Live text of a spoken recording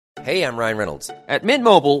Hey, I'm Ryan Reynolds. At Mint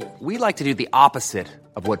Mobile, we like to do the opposite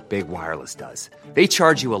of what Big Wireless does. They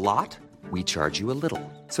charge you a lot, we charge you a little.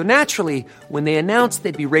 So naturally, when they announced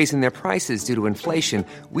they'd be raising their prices due to inflation,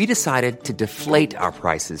 we decided to deflate our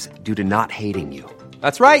prices due to not hating you.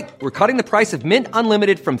 That's right. We're cutting the price of Mint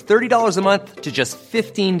Unlimited from $30 a month to just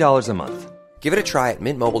 $15 a month. Give it a try at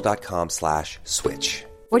mintmobile.com/switch.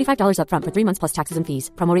 $45 up front for 3 months plus taxes and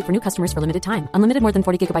fees. Promo rate for new customers for limited time. Unlimited more than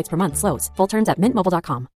 40 gigabytes per month. Slows full terms at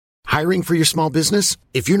mintmobile.com. Hiring for your small business?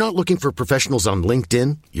 If you're not looking for professionals on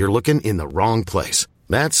LinkedIn, you're looking in the wrong place.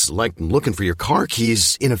 That's like looking for your car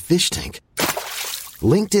keys in a fish tank.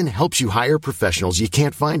 LinkedIn helps you hire professionals you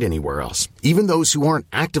can't find anywhere else, even those who aren't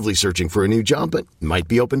actively searching for a new job but might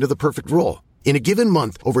be open to the perfect role. In a given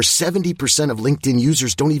month, over 70% of LinkedIn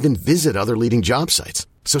users don't even visit other leading job sites.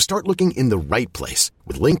 So start looking in the right place.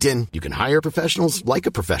 With LinkedIn, you can hire professionals like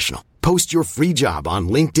a professional. Post your free job on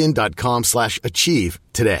linkedin.com/achieve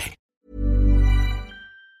today.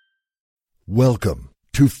 Welcome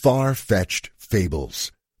to Far-Fetched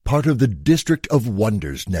Fables, part of the District of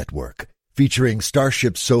Wonders network, featuring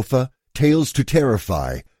Starship Sofa, Tales to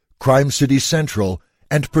Terrify, Crime City Central,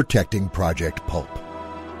 and Protecting Project Pulp.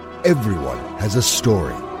 Everyone has a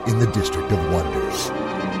story in the District of Wonders.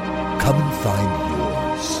 Come and find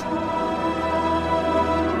yours.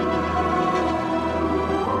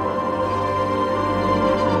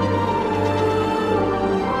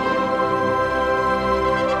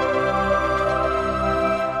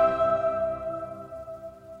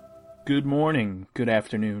 Good morning, good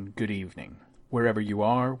afternoon, good evening. Wherever you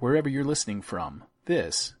are, wherever you're listening from,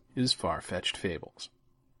 this is Far-Fetched Fables.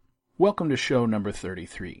 Welcome to show number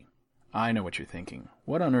 33. I know what you're thinking.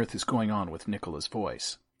 What on earth is going on with Nicola's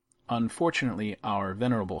voice? Unfortunately, our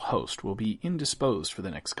venerable host will be indisposed for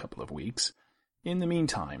the next couple of weeks. In the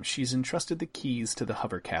meantime, she's entrusted the keys to the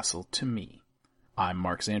Hover Castle to me. I'm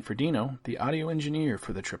Mark Zanfordino, the audio engineer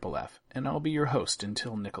for the Triple F, and I'll be your host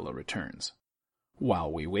until Nicola returns.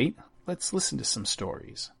 While we wait, let's listen to some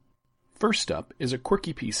stories. First up is a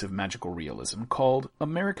quirky piece of magical realism called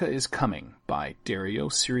America is Coming by Dario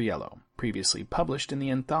Ciriello, previously published in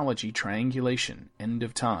the anthology Triangulation, End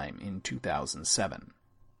of Time in 2007.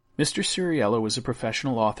 Mr. Ciriello is a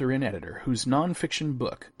professional author and editor whose non-fiction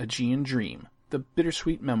book, Aegean Dream, the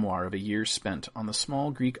bittersweet memoir of a year spent on the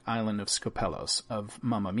small Greek island of Skopelos of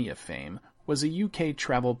Mamma Mia fame, was a UK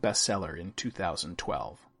travel bestseller in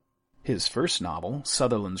 2012. His first novel,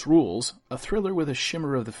 Sutherland's Rules, a thriller with a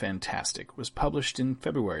shimmer of the fantastic, was published in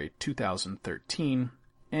February 2013,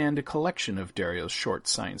 and a collection of Dario's short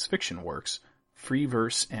science fiction works, Free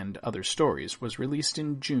Verse and Other Stories, was released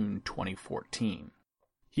in June 2014.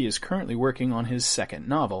 He is currently working on his second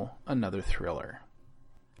novel, another thriller.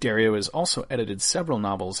 Dario has also edited several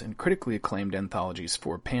novels and critically acclaimed anthologies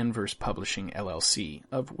for Panverse Publishing LLC,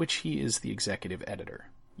 of which he is the executive editor.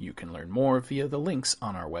 You can learn more via the links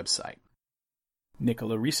on our website.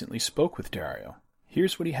 Nicola recently spoke with Dario.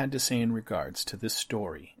 Here's what he had to say in regards to this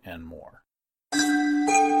story and more.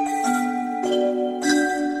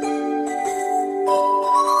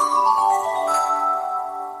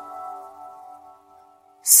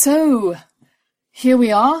 So, here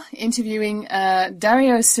we are interviewing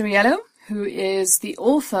Dario Ciriello, who is the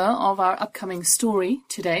author of our upcoming story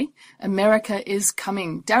today, America is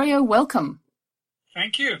Coming. Dario, welcome.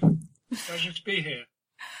 Thank you. Pleasure to be here.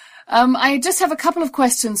 I just have a couple of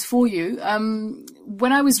questions for you.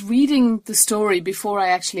 When I was reading the story before I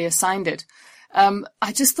actually assigned it,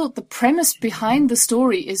 I just thought the premise behind the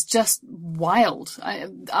story is just wild.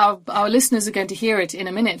 Our listeners are going to hear it in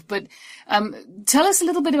a minute, but tell us a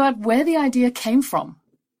little bit about where the idea came from.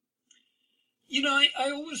 You know, I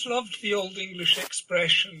always loved the old English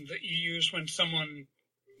expression that you use when someone,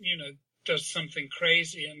 does something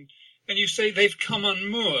crazy and you say they've come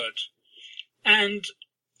unmoored. And,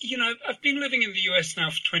 I've been living in the US now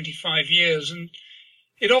for 25 years, and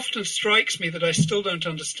it often strikes me that I still don't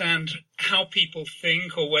understand how people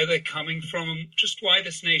think or where they're coming from, just why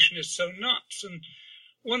this nation is so nuts. And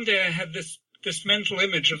one day I had this mental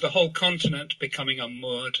image of the whole continent becoming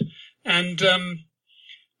unmoored. And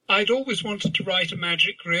I'd always wanted to write a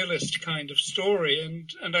magic realist kind of story,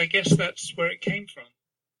 and I guess that's where it came from.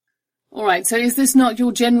 All right, so is this not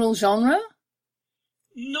your general genre?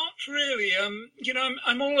 Not really.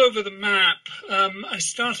 I'm all over the map. I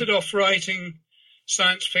started off writing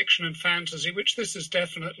science fiction and fantasy, which this is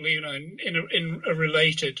definitely, in a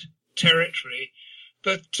related territory.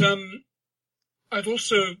 But I've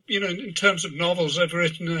also, in terms of novels, I've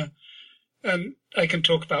written and I can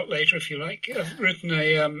talk about later if you like. I've written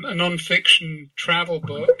a non-fiction travel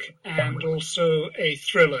book and also a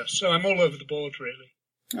thriller. So I'm all over the board, really.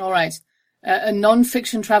 All right. A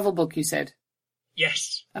non-fiction travel book, you said?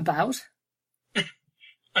 Yes. About?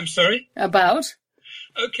 I'm sorry? About?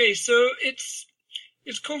 Okay, so it's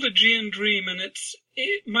called Aegean Dream, and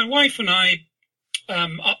my wife and I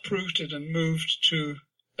uprooted and moved to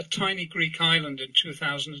a tiny Greek island in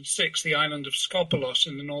 2006, the island of Skopelos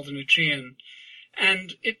in the northern Aegean.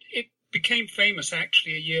 And it became famous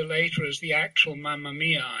actually a year later as the actual Mamma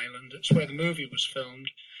Mia Island. It's where the movie was filmed.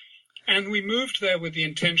 And we moved there with the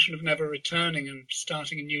intention of never returning and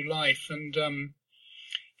starting a new life. And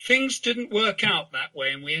things didn't work out that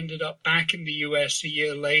way, and we ended up back in the US a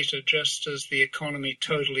year later just as the economy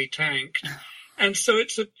totally tanked. And so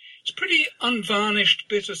it's a pretty unvarnished,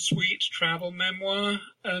 bittersweet travel memoir,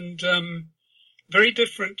 and very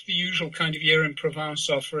different to the usual kind of year in Provence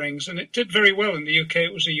offerings. And it did very well in the UK.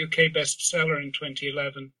 It was a UK bestseller in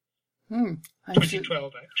 2011.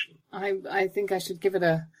 2012, actually. I think I should give it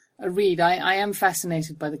a read. I am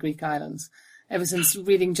fascinated by the Greek islands, ever since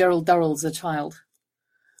reading Gerald Durrell as a child.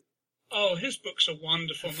 Oh, his books are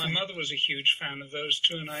wonderful. My mother was a huge fan of those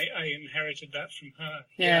too, and I inherited that from her.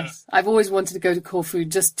 Yes, yeah. I've always wanted to go to Corfu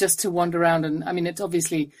just to wander around, and I mean, it's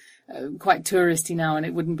obviously quite touristy now, and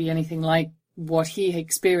it wouldn't be anything like what he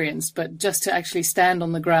experienced, but just to actually stand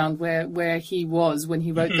on the ground where he was when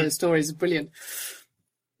he wrote those stories is brilliant.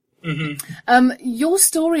 Mm-hmm. Your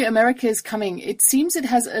story, America is Coming, it seems it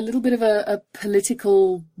has a little bit of a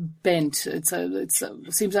political bent. It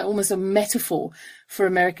seems like almost a metaphor for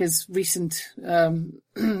America's recent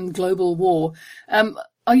global war.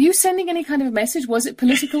 Are you sending any kind of message? Was it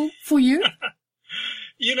political for you?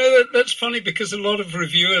 You know, that's funny because a lot of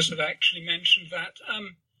reviewers have actually mentioned that.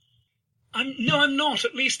 I'm not.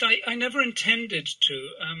 At least I never intended to.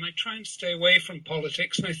 I try and stay away from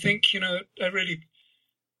politics, and I think, you know,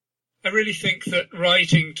 I really think that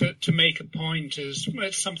writing to make a point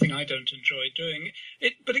it's something I don't enjoy doing.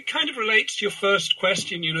 But it kind of relates to your first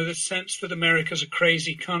question, you know, the sense that America's a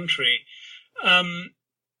crazy country.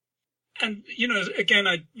 And, you know, again,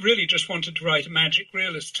 I really just wanted to write a magic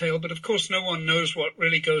realist tale, but of course no one knows what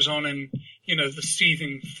really goes on in, you know, the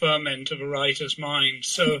seething ferment of a writer's mind.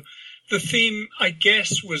 So the theme, I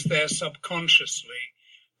guess, was there subconsciously.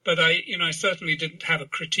 But I certainly didn't have a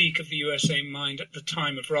critique of the USA in mind at the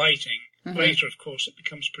time of writing. Mm-hmm. Later, of course, it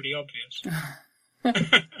becomes pretty obvious.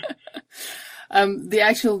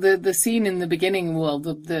 The scene in the beginning,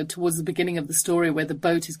 towards the beginning of the story where the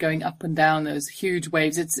boat is going up and down those huge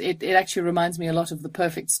waves, it actually reminds me a lot of The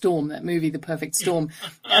Perfect Storm, that movie, The Perfect Storm.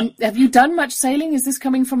 Have you done much sailing? Is this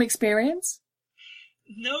coming from experience?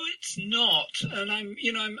 No, it's not. And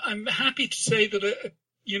I'm happy to say that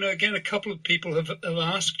you know, again, a couple of people have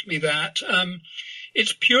asked me that.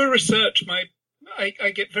 It's pure research.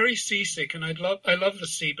 I get very seasick, and I love the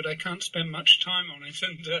sea, but I can't spend much time on it.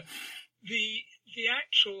 And the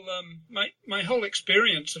actual my whole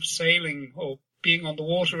experience of sailing or being on the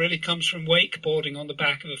water really comes from wakeboarding on the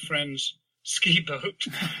back of a friend's ski boat.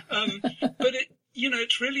 But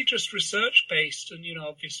it's really just research based, and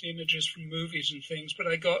obviously images from movies and things. But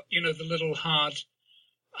I got the little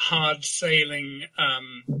hard sailing,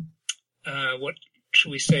 what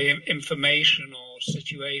should we say, information or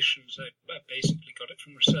situations. I basically got it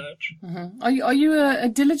from research. Mm-hmm. Are you a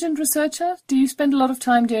diligent researcher? Do you spend a lot of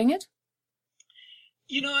time doing it?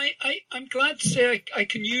 I'm glad to say I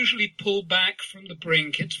can usually pull back from the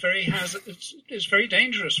brink. It's very it's very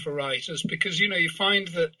dangerous for writers because, you find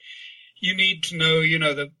that you need to know,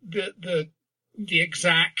 the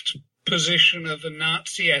exact position of a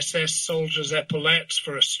Nazi SS soldier's epaulets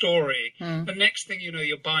for a story. The next thing you know,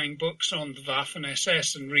 you're buying books on the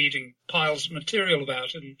Waffen-SS and reading piles of material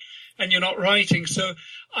about it, and you're not writing. So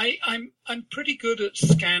I'm pretty good at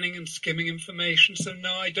scanning and skimming information. So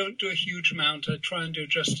no, I don't do a huge amount. I try and do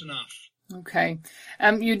just enough. Okay.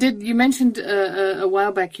 You mentioned a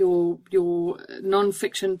while back your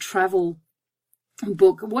non-fiction travel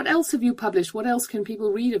book. What else have you published? What else can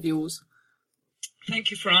people read of yours?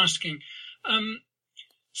 Thank you for asking.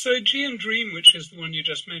 So Aegean Dream, which is the one you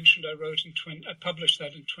just mentioned, I published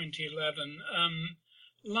that in 2011.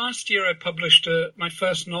 Last year I published my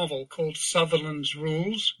first novel called Sutherland's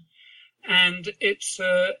Rules, and it's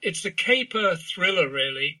a caper thriller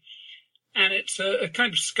really, and it's a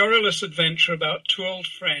kind of scurrilous adventure about two old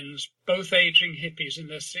friends, both aging hippies in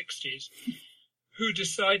their 60s, who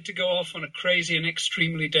decide to go off on a crazy and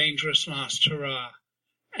extremely dangerous last hurrah.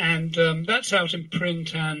 And that's out in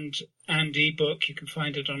print and ebook. You can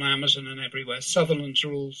find it on Amazon and everywhere. Sutherland's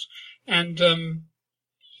Rules. And,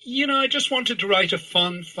 I just wanted to write a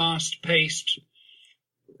fun, fast-paced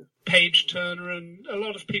page-turner, and a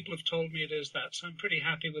lot of people have told me it is that, so I'm pretty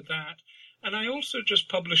happy with that. And I also just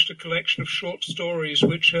published a collection of short stories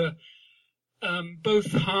which are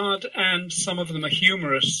both hard and some of them are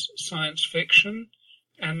humorous science fiction,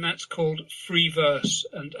 and that's called Free Verse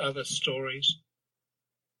and Other Stories.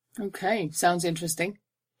 Okay, sounds interesting.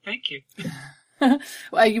 Thank you.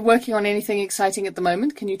 Are you working on anything exciting at the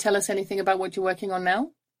moment? Can you tell us anything about what you're working on now?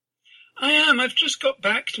 I am. I've just got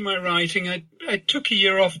back to my writing. I took a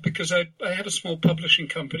year off because I have a small publishing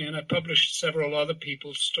company and I published several other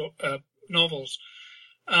people's novels.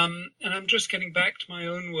 And I'm just getting back to my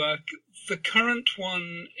own work. The current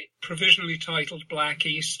one, provisionally titled Black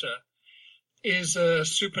Easter, is a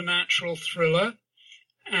supernatural thriller.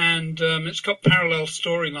 And it's got parallel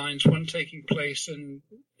storylines, one taking place in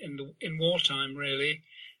wartime, really,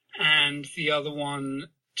 and the other one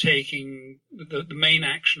taking the main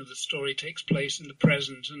action of the story takes place in the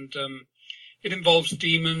present, and it involves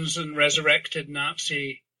demons and resurrected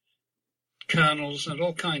Nazi colonels and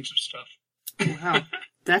all kinds of stuff. Wow,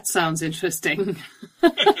 that sounds interesting.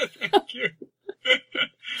 Thank you.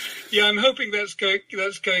 Yeah, I'm hoping that's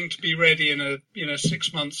going to be ready in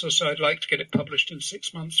 6 months or so. I'd like to get it published in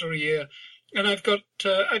 6 months or a year. And I've got,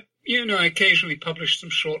 I occasionally publish some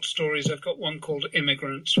short stories. I've got one called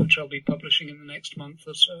Immigrants, which I'll be publishing in the next month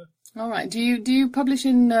or so. All right. Do you publish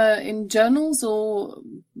in journals, or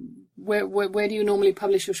where do you normally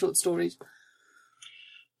publish your short stories?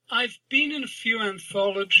 I've been in a few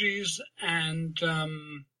anthologies and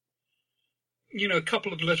a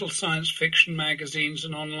couple of little science fiction magazines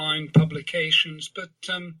and online publications. But,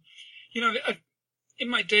 in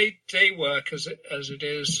my day-to-day work as it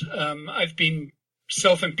is, I've been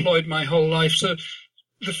self-employed my whole life. So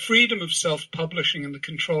the freedom of self-publishing and the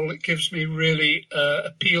control it gives me really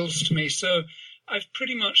appeals to me. So I've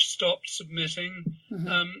pretty much stopped submitting.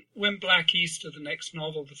 Mm-hmm. When Black Easter, the next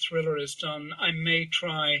novel, the thriller, is done, I may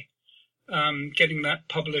try getting that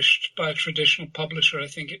published by a traditional publisher. I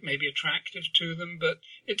think it may be attractive to them, but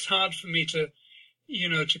it's hard for me to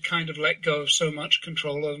kind of let go of so much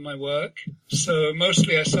control over my work. So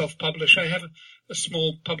mostly I self-publish. I have a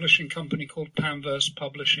small publishing company called Panverse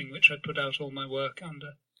Publishing, which I put out all my work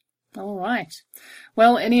under. All right.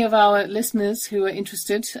 Well, any of our listeners who are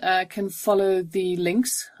interested can follow the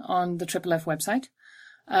links on the Triple F website.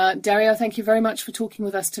 Dario, thank you very much for talking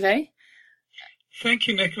with us today. Thank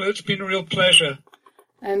you, Nicola. It's been a real pleasure.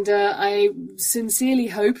 And I sincerely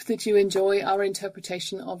hope that you enjoy our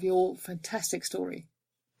interpretation of your fantastic story.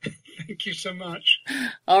 Thank you so much.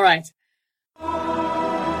 All right.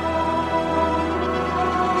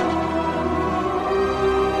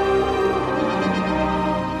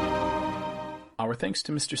 Our thanks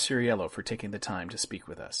to Mr. Ciriello for taking the time to speak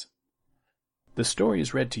with us. The story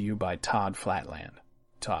is read to you by Todd Flatland.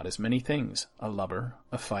 Todd is many things: a lover,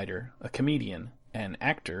 a fighter, a comedian, an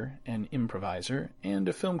actor, an improviser, and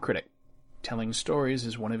a film critic. Telling stories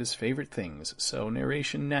is one of his favorite things, so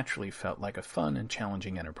narration naturally felt like a fun and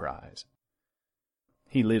challenging enterprise.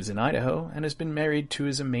 He lives in Idaho and has been married to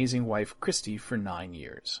his amazing wife Christy for 9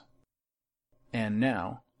 years. And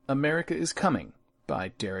now, America is Coming by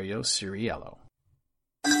Dario Ciriello.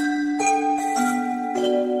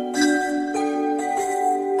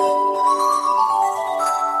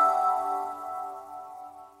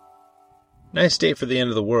 Nice date for the end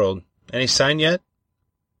of the world. Any sign yet?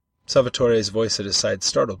 Salvatore's voice at his side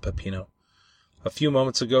startled Peppino. A few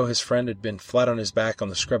moments ago his friend had been flat on his back on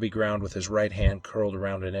the scrubby ground with his right hand curled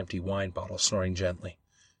around an empty wine bottle, snoring gently.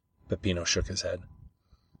 Peppino shook his head.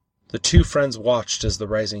 The two friends watched as the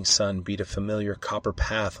rising sun beat a familiar copper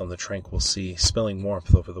path on the tranquil sea, spilling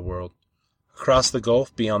warmth over the world. Across the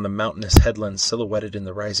gulf, beyond the mountainous headlands silhouetted in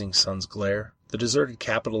the rising sun's glare, the deserted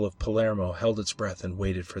capital of Palermo held its breath and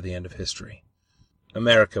waited for the end of history.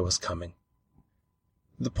 America was coming.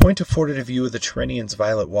 The point afforded a view of the Tyrrhenian's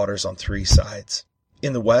violet waters on three sides.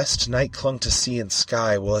 In the west, night clung to sea and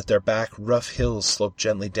sky, while at their back rough hills sloped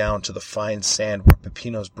gently down to the fine sand where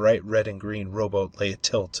Peppino's bright red and green rowboat lay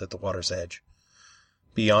atilt at the water's edge.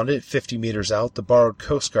 Beyond it, 50 meters out, the borrowed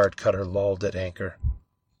Coast Guard cutter lolled at anchor.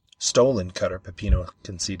 Stolen cutter, Peppino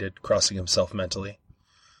conceded, crossing himself mentally.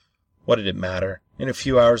 What did it matter? In a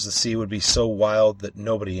few hours the sea would be so wild that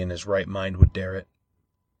nobody in his right mind would dare it.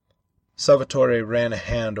 Salvatore ran a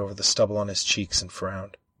hand over the stubble on his cheeks and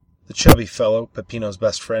frowned. The chubby fellow, Peppino's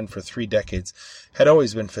best friend for 3 decades, had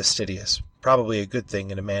always been fastidious, probably a good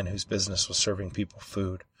thing in a man whose business was serving people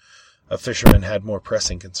food. A fisherman had more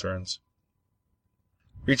pressing concerns.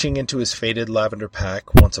 Reaching into his faded lavender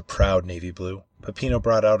pack, once a proud navy blue, Peppino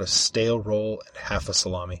brought out a stale roll and half a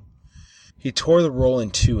salami. He tore the roll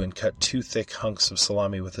in two and cut 2 thick hunks of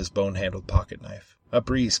salami with his bone-handled pocket-knife. A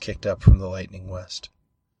breeze kicked up from the lightning west.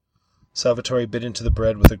 Salvatore bit into the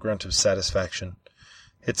bread with a grunt of satisfaction.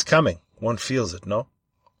 "It's coming. One feels it, no?"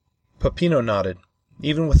 Peppino nodded.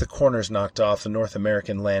 Even with the corners knocked off, the North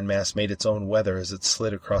American landmass made its own weather as it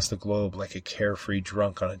slid across the globe like a carefree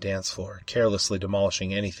drunk on a dance floor, carelessly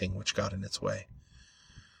demolishing anything which got in its way.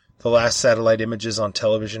 The last satellite images on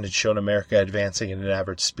television had shown America advancing at an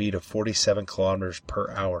average speed of 47 kilometers per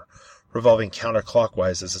hour, revolving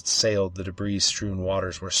counterclockwise as it sailed the debris-strewn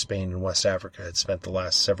waters where Spain and West Africa had spent the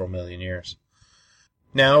last several million years.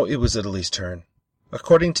 Now it was Italy's turn.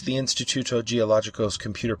 According to the Istituto Geologico's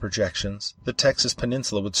computer projections, the Texas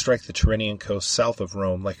Peninsula would strike the Tyrrhenian coast south of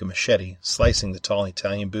Rome like a machete, slicing the tall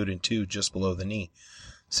Italian boot in two just below the knee.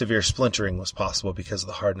 Severe splintering was possible because of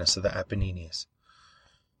the hardness of the Apennines.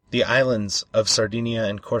 The islands of Sardinia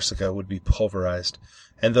and Corsica would be pulverized,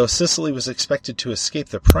 and though Sicily was expected to escape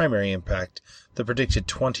the primary impact, the predicted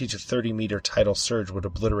 20 to 30-meter tidal surge would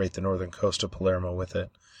obliterate the northern coast of Palermo with it,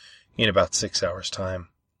 in about 6 hours' time.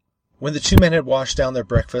 When the two men had washed down their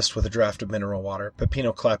breakfast with a draught of mineral water,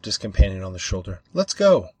 Peppino clapped his companion on the shoulder. "Let's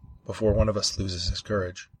go, before one of us loses his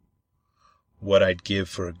courage." "What I'd give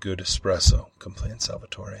for a good espresso," complained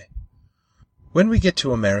Salvatore. "When we get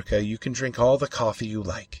to America, you can drink all the coffee you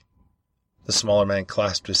like." The smaller man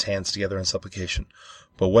clasped his hands together in supplication.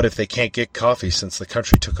 "But what if they can't get coffee since the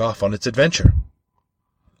country took off on its adventure?"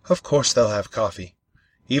 "Of course they'll have coffee.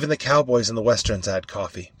 Even the cowboys in the westerns had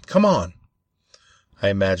coffee. Come on." "I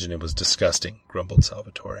imagine it was disgusting," grumbled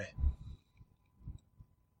Salvatore.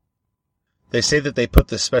 "They say that they put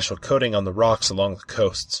this special coating on the rocks along the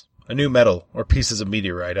coasts. A new metal, or pieces of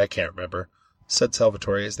meteorite, I can't remember," said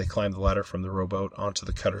Salvatore as they climbed the ladder from the rowboat onto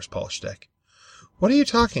the cutter's polished deck. "What are you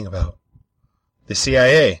talking about?" "The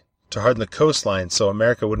CIA, to harden the coastline so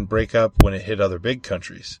America wouldn't break up when it hit other big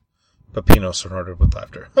countries." Peppino snorted with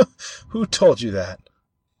laughter. "Who told you that?"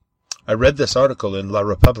 "I read this article in La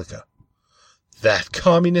Repubblica." "That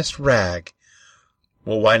communist rag!"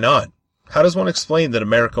 "Well, why not? How does one explain that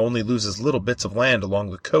America only loses little bits of land along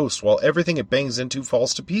the coast while everything it bangs into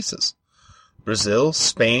falls to pieces? Brazil,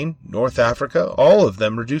 Spain, North Africa, all of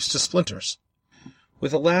them reduced to splinters."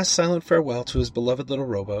 With a last silent farewell to his beloved little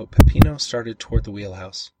rowboat, Peppino started toward the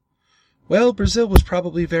wheelhouse. "Well, Brazil was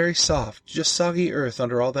probably very soft, just soggy earth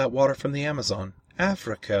under all that water from the Amazon.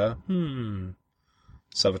 Africa,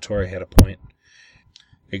 Salvatore had a point.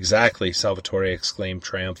 "Exactly," Salvatore exclaimed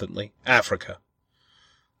triumphantly. "Africa."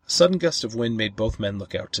 A sudden gust of wind made both men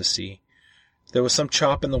look out to sea. There was some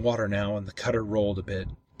chop in the water now, and the cutter rolled a bit.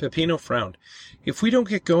 Peppino frowned. "If we don't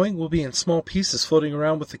get going, we'll be in small pieces floating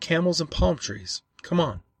around with the camels and palm trees. Come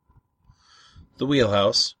on." The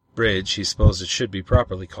wheelhouse, bridge, he supposed it should be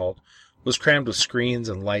properly called, was crammed with screens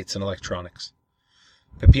and lights and electronics.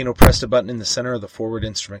 Peppino pressed a button in the center of the forward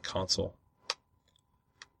instrument console.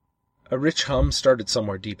 A rich hum started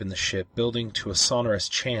somewhere deep in the ship, building to a sonorous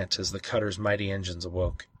chant as the cutter's mighty engines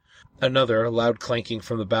awoke. Another, a loud clanking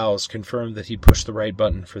from the bows, confirmed that he'd pushed the right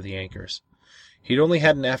button for the anchors. He'd only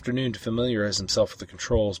had an afternoon to familiarize himself with the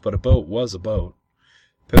controls, but a boat was a boat.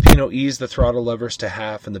 Peppino eased the throttle levers to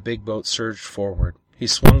half, and the big boat surged forward. He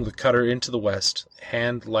swung the cutter into the west,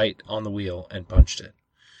 hand light on the wheel, and punched it.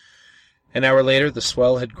 An hour later, the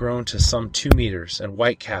swell had grown to some 2 meters, and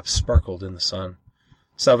white caps sparkled in the sun.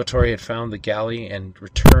 Salvatore had found the galley and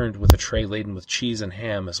returned with a tray laden with cheese and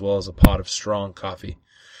ham, as well as a pot of strong coffee.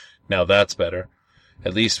 "Now that's better.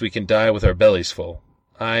 At least we can die with our bellies full.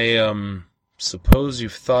 I suppose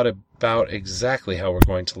you've thought about exactly how we're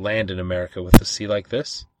going to land in America with the sea like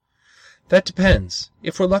this?" "That depends.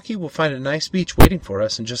 If we're lucky, we'll find a nice beach waiting for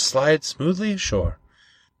us and just slide smoothly ashore."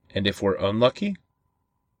 "And if we're unlucky?"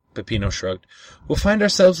 Peppino shrugged. "We'll find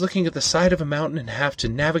ourselves looking at the side of a mountain and have to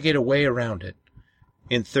navigate a way around it.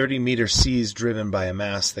 In 30-meter seas driven by a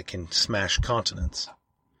mass that can smash continents."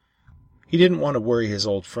 He didn't want to worry his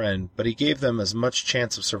old friend, but he gave them as much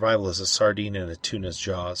chance of survival as a sardine in a tuna's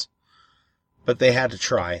jaws. But they had to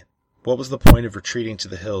try. What was the point of retreating to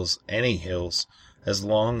the hills, any hills, as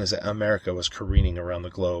long as America was careening around the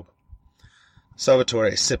globe?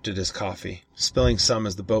 Salvatore sipped at his coffee, spilling some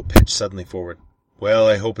as the boat pitched suddenly forward. "Well,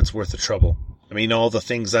 I hope it's worth the trouble. I mean, all the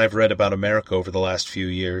things I've read about America over the last few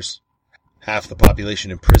years. Half the population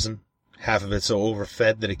in prison, half of it so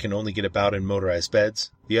overfed that it can only get about in motorized beds,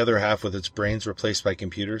 the other half with its brains replaced by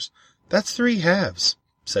computers. That's 3 halves,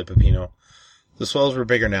 said Peppino. The swells were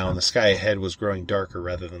bigger now, and the sky ahead was growing darker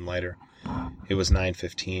rather than lighter. It was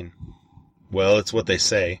 9:15. "Well, it's what they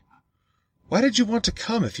say." "Why did you want to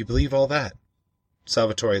come if you believe all that?"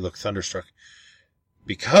 Salvatore looked thunderstruck.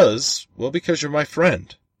 Because you're my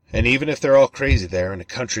friend. And even if they're all crazy there, in a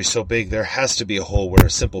country so big, there has to be a hole where a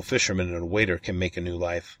simple fisherman and a waiter can make a new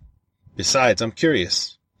life. Besides, I'm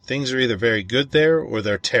curious. Things are either very good there, or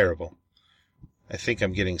they're terrible. I think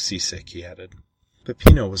I'm getting seasick, he added.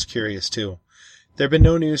 Peppino was curious, too. There had been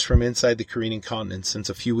no news from inside the careening continent since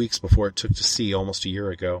a few weeks before it took to sea almost a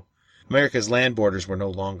year ago. America's land borders were no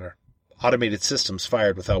longer. Automated systems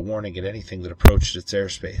fired without warning at anything that approached its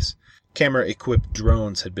airspace. Camera-equipped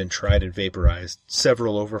drones had been tried and vaporized,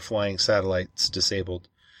 several overflying satellites disabled,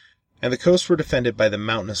 and the coasts were defended by the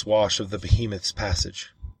mountainous wash of the Behemoth's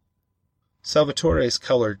Passage. Salvatore's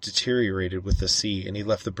color deteriorated with the sea, and he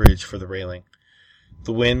left the bridge for the railing.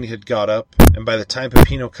 The wind had got up, and by the time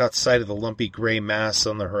Peppino caught sight of the lumpy gray mass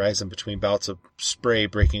on the horizon between bouts of spray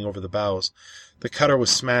breaking over the bows, the cutter was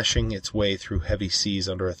smashing its way through heavy seas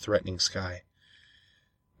under a threatening sky.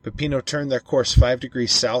 Peppino turned their course 5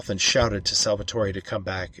 degrees south and shouted to Salvatore to come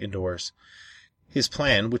back indoors. His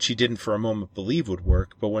plan, which he didn't for a moment believe would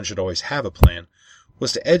work, but one should always have a plan,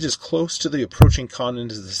 was to edge as close to the approaching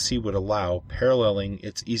continent as the sea would allow, paralleling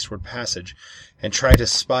its eastward passage, and try to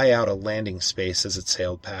spy out a landing space as it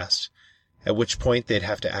sailed past, at which point they'd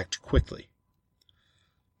have to act quickly.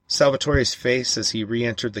 Salvatore's face as he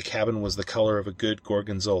re-entered the cabin was the color of a good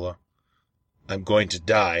gorgonzola. "I'm going to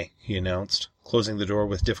die," he announced, closing the door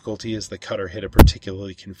with difficulty as the cutter hit a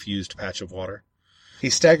particularly confused patch of water. He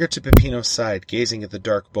staggered to Peppino's side, gazing at the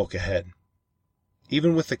dark bulk ahead.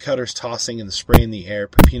 Even with the cutters tossing and the spray in the air,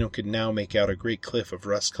 Peppino could now make out a great cliff of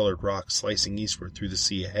rust-colored rock slicing eastward through the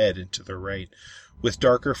sea ahead and to their right, with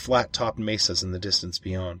darker, flat-topped mesas in the distance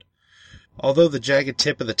beyond. Although the jagged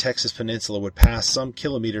tip of the Texas peninsula would pass some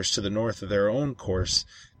kilometers to the north of their own course,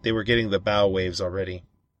 they were getting the bow waves already.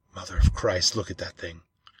 Mother of Christ, look at that thing.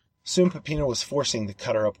 Soon Peppino was forcing the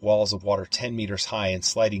cutter up walls of water 10 meters high and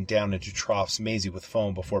sliding down into troughs mazy with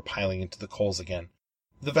foam before piling into the coals again.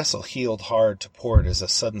 The vessel heeled hard to port as a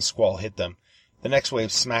sudden squall hit them. The next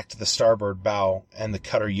wave smacked the starboard bow, and the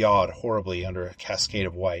cutter yawed horribly under a cascade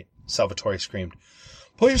of white. Salvatore screamed.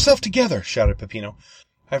 "Pull yourself together," shouted Peppino.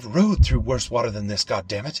 "I've rowed through worse water than this,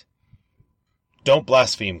 goddammit." "Don't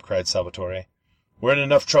blaspheme," cried Salvatore. "We're in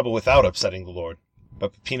enough trouble without upsetting the Lord."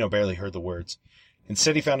 But Peppino barely heard the words.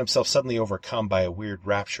 Instead he found himself suddenly overcome by a weird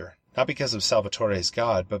rapture, not because of Salvatore's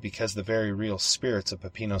God, but because the very real spirits of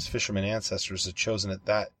Peppino's fisherman ancestors had chosen at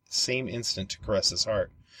that same instant to caress his heart.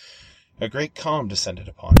 A great calm descended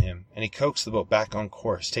upon him, and he coaxed the boat back on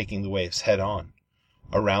course, taking the waves head-on.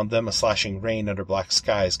 Around them, a slashing rain under black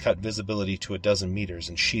skies cut visibility to a dozen meters,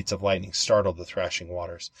 and sheets of lightning startled the thrashing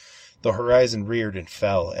waters. The horizon reared and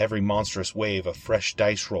fell, every monstrous wave a fresh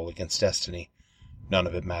dice roll against destiny. None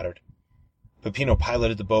of it mattered. Peppino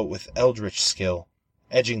piloted the boat with eldritch skill,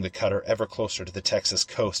 edging the cutter ever closer to the Texas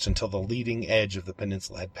coast until the leading edge of the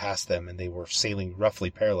peninsula had passed them and they were sailing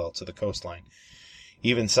roughly parallel to the coastline.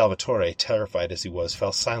 Even Salvatore, terrified as he was,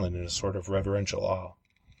 fell silent in a sort of reverential awe.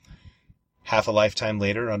 Half a lifetime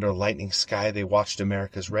later, under a lightning sky, they watched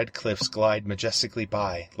America's red cliffs glide majestically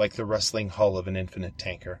by, like the rustling hull of an infinite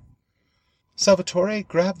tanker. "Salvatore,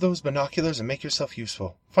 grab those binoculars and make yourself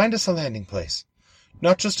useful. Find us a landing place.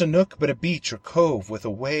 Not just a nook, but a beach or cove with a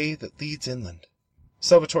way that leads inland."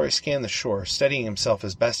 Salvatore scanned the shore, steadying himself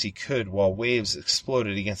as best he could while waves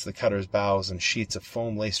exploded against the cutter's bows and sheets of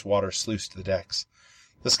foam-laced water sluiced the decks.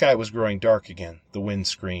 The sky was growing dark again. The wind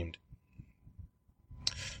screamed.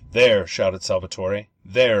 "There," shouted Salvatore.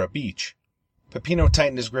 "There, a beach." Peppino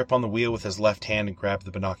tightened his grip on the wheel with his left hand and grabbed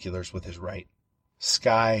the binoculars with his right.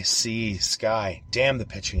 Sky, sea, sky. Damn the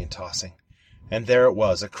pitching and tossing. And there it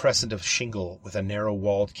was, a crescent of shingle with a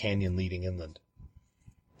narrow-walled canyon leading inland.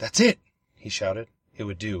 "That's it!" he shouted. It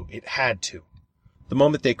would do. It had to. The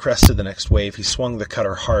moment they crested the next wave, he swung the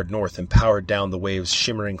cutter hard north and powered down the wave's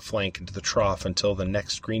shimmering flank into the trough until the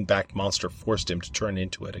next green-backed monster forced him to turn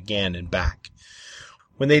into it again and back.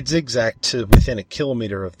 When they'd zigzagged to within a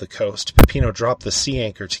kilometer of the coast, Peppino dropped the sea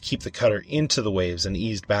anchor to keep the cutter into the waves and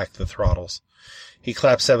eased back the throttles. He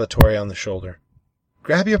clapped Salvatore on the shoulder.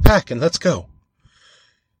 "Grab your pack and let's go."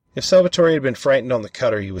 If Salvatore had been frightened on the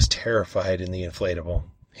cutter, he was terrified in the inflatable.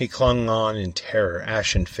 He clung on in terror,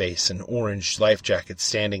 ashen face, an orange life jacket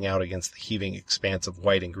standing out against the heaving expanse of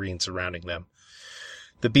white and green surrounding them.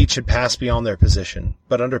 The beach had passed beyond their position,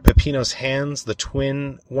 but under Peppino's hands, the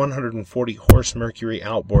twin 140-horse Mercury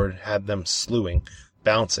outboard had them slewing,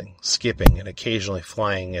 bouncing, skipping, and occasionally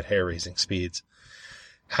flying at hair-raising speeds.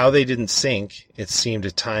 How they didn't sink, it seemed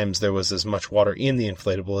at times there was as much water in the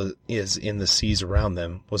inflatable as in the seas around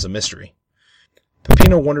them, was a mystery.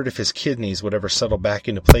 Peppino wondered if his kidneys would ever settle back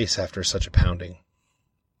into place after such a pounding.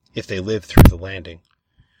 If they lived through the landing.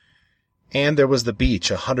 And there was the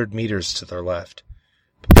beach 100 meters to their left.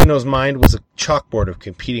 Peppino's mind was a chalkboard of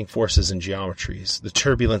competing forces and geometries. The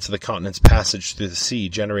turbulence of the continent's passage through the sea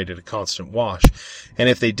generated a constant wash, and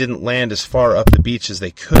if they didn't land as far up the beach as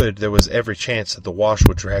they could, there was every chance that the wash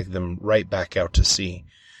would drag them right back out to sea.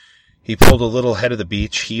 He pulled a little ahead of the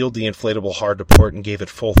beach, heeled the inflatable hard to port, and gave it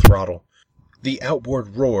full throttle. The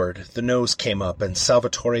outboard roared, the nose came up, and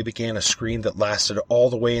Salvatore began a scream that lasted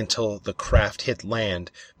all the way until the craft hit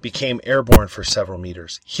land, became airborne for several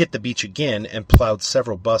meters, hit the beach again, and plowed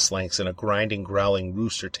several bus lengths in a grinding, growling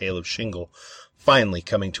rooster tail of shingle, finally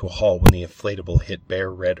coming to a halt when the inflatable hit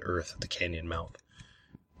bare red earth at the canyon mouth.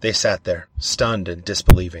 They sat there, stunned and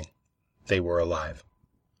disbelieving. They were alive.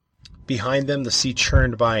 Behind them, the sea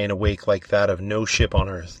churned by in a wake like that of no ship on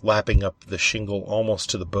earth, lapping up the shingle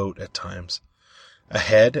almost to the boat at times.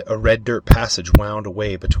 Ahead, a red dirt passage wound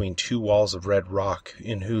away between two walls of red rock,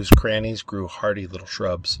 in whose crannies grew hardy little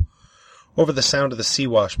shrubs. Over the sound of the sea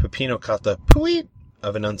wash, Peppino caught the pweet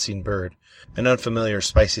of an unseen bird. An unfamiliar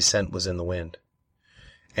spicy scent was in the wind.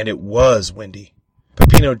 And it was windy.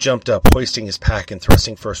 Peppino jumped up, hoisting his pack and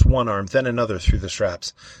thrusting first one arm, then another through the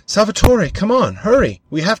straps. "Salvatore, come on, hurry!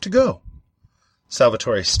 We have to go!"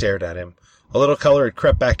 Salvatore stared at him. A little color had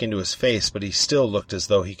crept back into his face, but he still looked as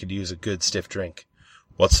though he could use a good stiff drink.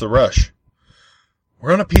 "What's the rush?"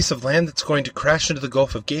 "We're on a piece of land that's going to crash into the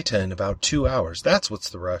Gulf of Gaeta in about 2 hours. That's what's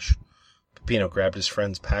the rush." Peppino grabbed his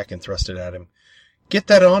friend's pack and thrust it at him. "Get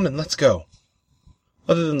that on and let's go."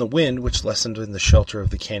 Other than the wind, which lessened in the shelter of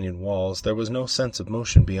the canyon walls, there was no sense of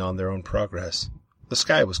motion beyond their own progress. The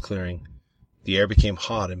sky was clearing. The air became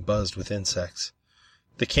hot and buzzed with insects.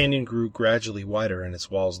 The canyon grew gradually wider and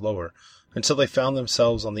its walls lower, until they found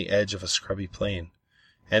themselves on the edge of a scrubby plain.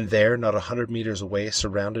 And there, not 100 meters away,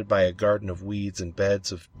 surrounded by a garden of weeds and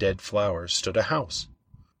beds of dead flowers, stood a house.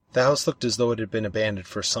 The house looked as though it had been abandoned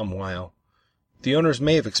for some while. The owners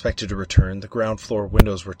may have expected to return. The ground floor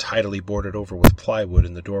windows were tidily boarded over with plywood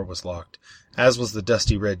and the door was locked, as was the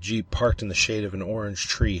dusty red Jeep parked in the shade of an orange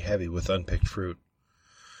tree heavy with unpicked fruit.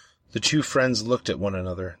 The two friends looked at one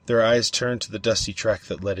another, their eyes turned to the dusty track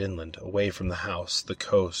that led inland, away from the house, the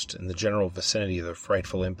coast, and the general vicinity of the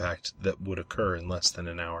frightful impact that would occur in less than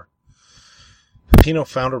an hour. Peppino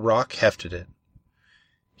found a rock, hefted it.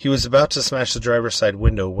 He was about to smash the driver's side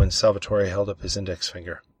window when Salvatore held up his index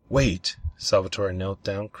finger. "Wait!" Salvatore knelt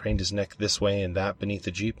down, craned his neck this way and that beneath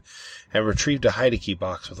the Jeep, and retrieved a Heidecke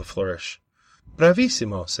box with a flourish.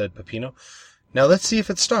 "Bravissimo," said Peppino. "Now let's see if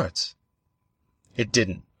it starts." It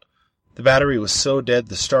didn't. The battery was so dead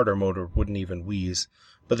the starter motor wouldn't even wheeze,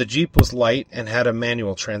 but the Jeep was light and had a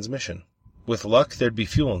manual transmission. With luck, there'd be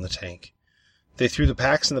fuel in the tank. They threw the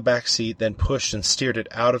packs in the back seat, then pushed and steered it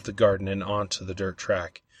out of the garden and onto the dirt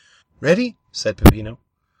track. "Ready?" said Peppino.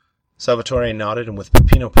 Salvatore nodded, and with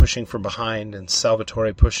Peppino pushing from behind and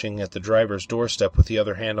Salvatore pushing at the driver's doorstep with the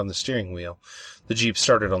other hand on the steering wheel, the Jeep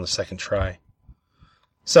started on the second try.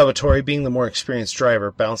 Salvatore, being the more experienced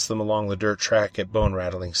driver, bounced them along the dirt track at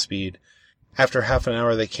bone-rattling speed. After half an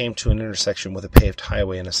hour they came to an intersection with a paved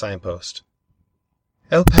highway and a signpost.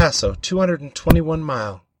 "El Paso, 221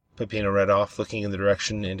 mile," Peppino read off, looking in the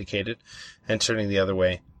direction indicated, and turning the other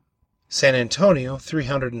way. "San Antonio,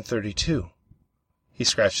 332. He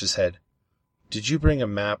scratched his head. "Did you bring a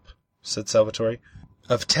map?" said Salvatore.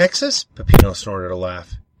 "Of Texas?" Peppino snorted a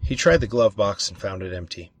laugh. He tried the glove box and found it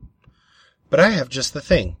empty. "But I have just the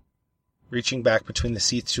thing." Reaching back between the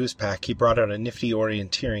seats to his pack, he brought out a nifty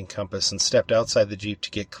orienteering compass and stepped outside the Jeep to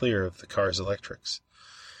get clear of the car's electrics.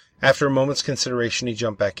 After a moment's consideration, he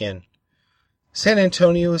jumped back in. "San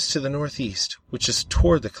Antonio is to the northeast, which is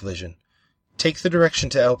toward the collision. Take the direction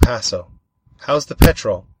to El Paso. How's the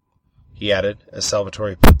petrol?" he added, as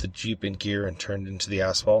Salvatore put the Jeep in gear and turned into the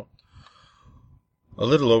asphalt. "A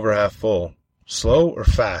little over half full. Slow or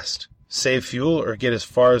fast? Save fuel or get as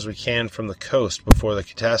far as we can from the coast before the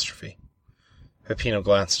catastrophe?" Peppino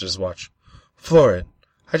glanced at his watch. "Florid.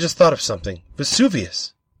 I just thought of something.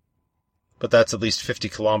 Vesuvius!" "But that's at least 50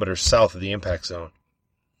 kilometers south of the impact zone."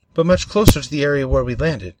 "But much closer to the area where we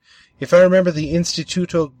landed. If I remember the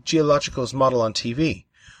Instituto Geologico's model on TV.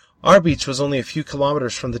 Our beach was only a few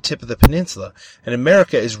kilometers from the tip of the peninsula, and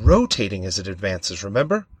America is rotating as it advances,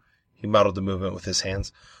 remember?" He modeled the movement with his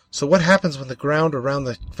hands. "So what happens when the ground around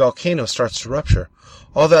the volcano starts to rupture?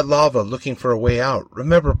 All that lava looking for a way out.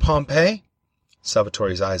 Remember Pompeii?"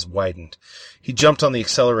 Salvatore's eyes widened. He jumped on the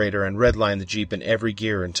accelerator and redlined the Jeep in every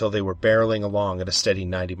gear until they were barreling along at a steady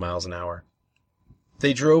 90 miles an hour.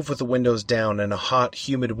 They drove with the windows down and a hot,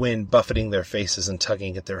 humid wind buffeting their faces and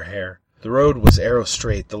tugging at their hair. The road was arrow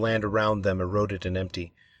straight, the land around them eroded and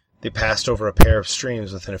empty. They passed over a pair of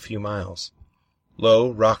streams within a few miles.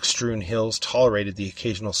 Low, rock-strewn hills tolerated the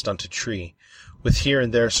occasional stunted tree. with here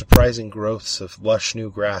and there surprising growths of lush new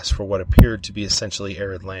grass for what appeared to be essentially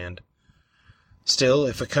arid land. Still,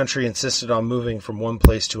 if a country insisted on moving from one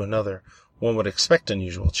place to another, one would expect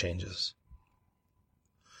unusual changes.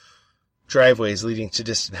 Driveways leading to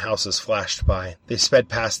distant houses flashed by. They sped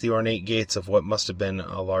past the ornate gates of what must have been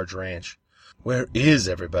a large ranch. "Where is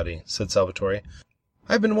everybody?" said Salvatore.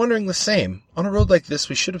 "I've been wondering the same. On a road like this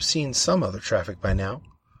we should have seen some other traffic by now.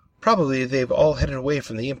 Probably they've all headed away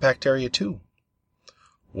from the impact area too."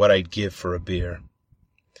 "What I'd give for a beer."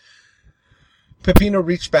 Peppino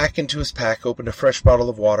reached back into his pack, opened a fresh bottle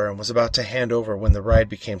of water, and was about to hand over when the ride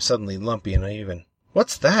became suddenly lumpy and uneven.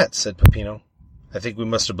 "What's that?" said Peppino. "I think we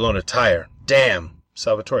must have blown a tire. Damn!"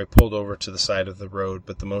 Salvatore pulled over to the side of the road,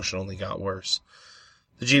 but the motion only got worse.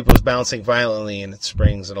 The Jeep was bouncing violently in its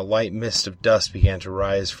springs, and a light mist of dust began to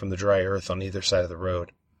rise from the dry earth on either side of the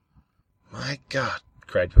road. "My God!"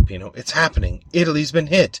 cried Peppino. "It's happening! Italy's been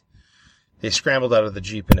hit!" They scrambled out of the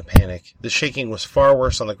Jeep in a panic. The shaking was far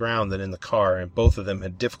worse on the ground than in the car, and both of them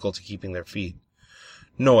had difficulty keeping their feet.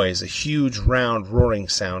 Noise, a huge, round, roaring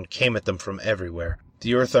sound, came at them from everywhere.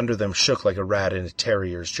 The earth under them shook like a rat in a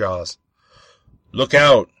terrier's jaws. "Look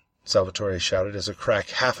out!" Salvatore shouted as a crack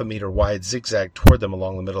 1/2 meter wide zigzagged toward them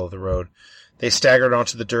along the middle of the road. They staggered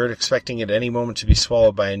onto the dirt, expecting at any moment to be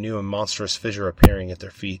swallowed by a new and monstrous fissure appearing at their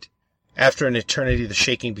feet. After an eternity the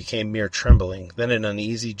shaking became mere trembling, then an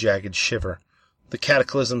uneasy, jagged shiver. The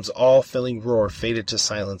cataclysm's all-filling roar faded to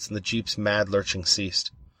silence, and the Jeep's mad lurching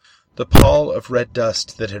ceased. The pall of red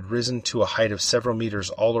dust that had risen to a height of several meters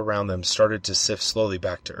all around them started to sift slowly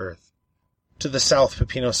back to earth. To the south,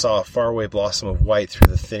 Peppino saw a faraway blossom of white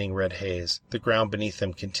through the thinning red haze. The ground beneath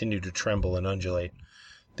them continued to tremble and undulate.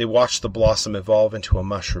 They watched the blossom evolve into a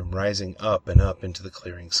mushroom, rising up and up into the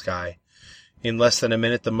clearing sky. In less than a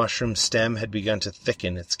minute, the mushroom's stem had begun to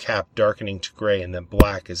thicken, its cap darkening to gray and then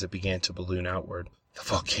black as it began to balloon outward. "The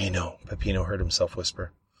volcano," Peppino heard himself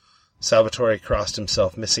whisper. Salvatore crossed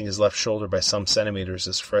himself, missing his left shoulder by some centimeters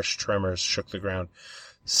as fresh tremors shook the ground.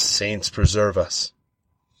 "Saints preserve us."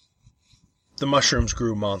 The mushrooms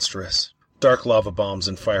grew monstrous. Dark lava bombs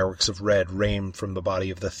and fireworks of red rained from the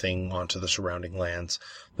body of the thing onto the surrounding lands.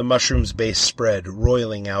 The mushroom's base spread,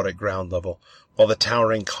 roiling out at ground level, while the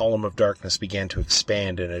towering column of darkness began to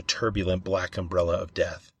expand in a turbulent black umbrella of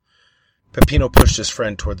death. Peppino pushed his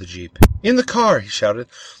friend toward the Jeep. "In the car!" he shouted.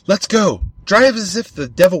 "Let's go! Drive as if the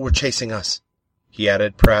devil were chasing us!" He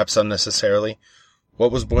added, perhaps unnecessarily,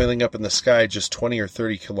 what was boiling up in the sky just 20 or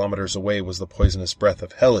 30 kilometers away was the poisonous breath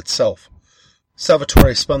of hell itself.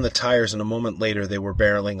 Salvatore spun the tires, and a moment later they were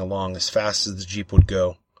barreling along as fast as the Jeep would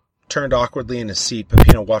go. Turned awkwardly in his seat,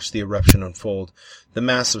 Peppino watched the eruption unfold. The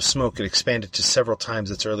mass of smoke had expanded to several times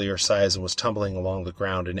its earlier size and was tumbling along the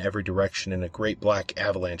ground in every direction in a great black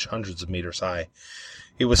avalanche hundreds of meters high.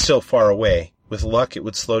 It was still far away. With luck, it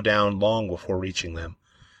would slow down long before reaching them.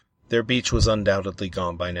 Their beach was undoubtedly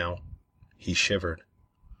gone by now. He shivered.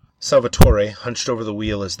 Salvatore, hunched over the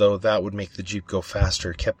wheel as though that would make the Jeep go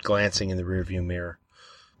faster, kept glancing in the rearview mirror.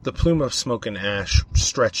 The plume of smoke and ash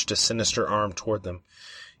stretched a sinister arm toward them.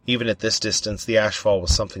 Even at this distance, the ashfall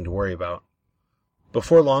was something to worry about.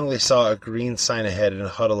 Before long, they saw a green sign ahead and a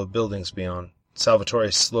huddle of buildings beyond.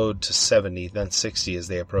 Salvatore slowed to 70, then 60 as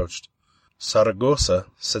they approached. "Saragossa,"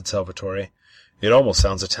 said Salvatore. "It almost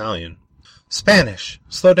sounds Italian." "Spanish.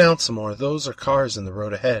 Slow down some more. Those are cars in the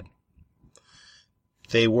road ahead."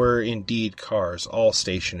 They were indeed cars, all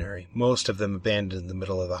stationary, most of them abandoned in the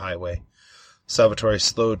middle of the highway. Salvatore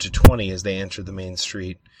slowed to 20 as they entered the main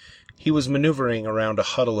street. He was maneuvering around a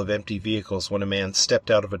huddle of empty vehicles when a man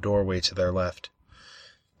stepped out of a doorway to their left.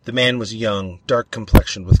 The man was young,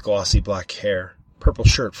 dark-complexioned with glossy black hair, purple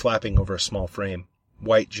shirt flapping over a small frame,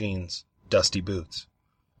 white jeans, dusty boots.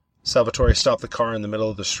 Salvatore stopped the car in the middle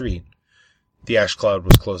of the street. The ash cloud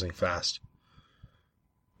was closing fast.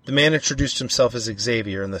 The man introduced himself as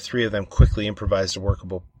Xavier, and the three of them quickly improvised a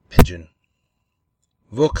workable pidgin.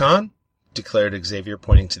 "Vulcan?" declared Xavier,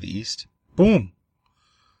 pointing to the east. "Boom!"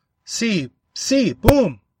 Si,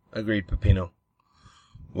 boom!" agreed Peppino.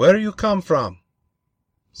 "Where you come from?"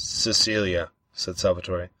 "Sicilia," said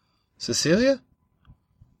Salvatore. "Sicilia?"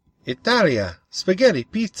 "Italia, spaghetti,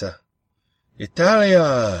 pizza."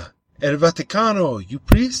 "Italia, El Vaticano, you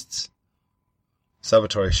priests?"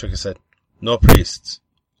 Salvatore shook his head. "No priests.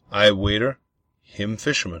 I waiter, him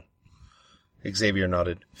fisherman." Xavier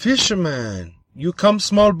nodded. "Fisherman! You come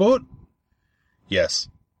small boat?" "Yes."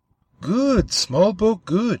 "Good, small boat,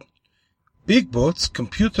 good. Big boats,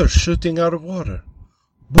 computer shooting out of water.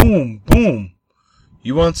 Boom, boom.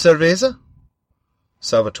 You want cerveza?"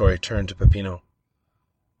 Salvatore turned to Peppino.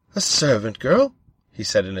 "A servant girl?" he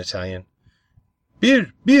said in Italian.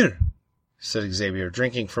 "Beer, beer." said Xavier,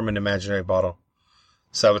 drinking from an imaginary bottle.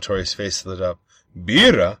 Salvatore's face lit up.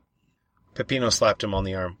 Birra? Peppino slapped him on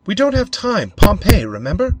the arm. We don't have time. Pompeii,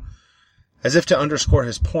 remember? As if to underscore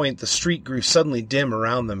his point, the street grew suddenly dim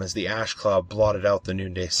around them as the ash cloud blotted out the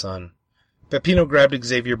noonday sun. Peppino grabbed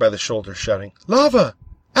Xavier by the shoulder, shouting, Lava!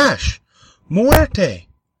 Ash! Muerte!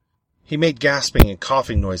 He made gasping and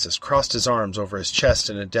coughing noises, crossed his arms over his chest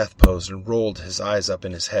in a death pose, and rolled his eyes up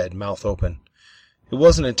in his head, mouth open. It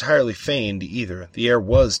wasn't entirely feigned, either. The air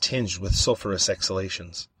was tinged with sulphurous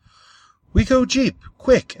exhalations. We go jeep,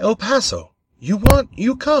 quick, El Paso. You want,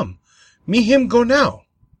 you come. Me him go now.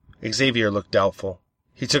 Xavier looked doubtful.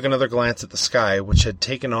 He took another glance at the sky, which had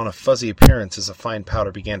taken on a fuzzy appearance as a fine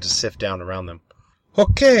powder began to sift down around them.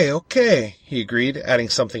 Okay, he agreed, adding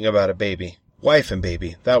something about a baby. Wife and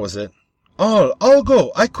baby, that was it. I'll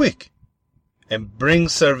go, I quick. And bring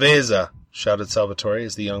cerveza, shouted Salvatore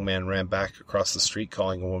as the young man ran back across the street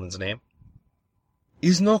calling a woman's name.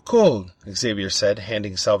 Is no cold, Xavier said,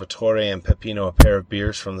 handing Salvatore and Peppino a pair of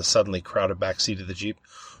beers from the suddenly crowded back seat of the jeep.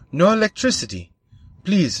 No electricity.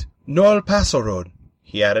 Please, no El Paso road,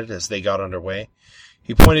 he added as they got under way.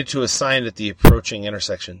 He pointed to a sign at the approaching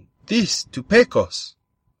intersection. This, to Pecos.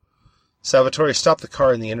 Salvatore stopped the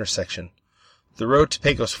car in the intersection. The road to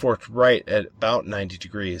Pecos forked right at about 90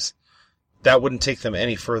 degrees. That wouldn't take them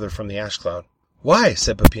any further from the ash cloud. Why?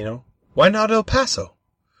 Said Peppino. Why not El Paso?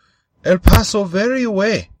 El Paso very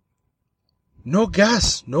away. No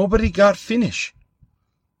gas, nobody got finish.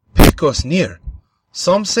 Pecos near.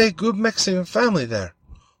 Some say good Mexican family there.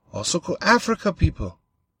 Also go Africa people.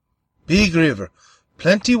 Big river,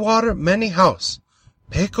 plenty water, many house.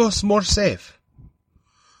 Pecos more safe.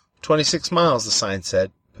 26 miles, the sign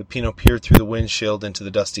said. Peppino peered through the windshield into the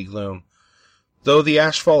dusty gloom. Though the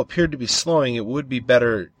ashfall appeared to be slowing, it would be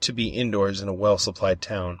better to be indoors in a well-supplied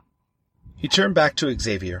town. He turned back to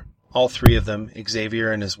Xavier. All three of them,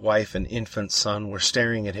 Xavier and his wife and infant son, were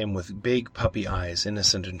staring at him with big puppy eyes,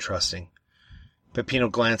 innocent and trusting. Peppino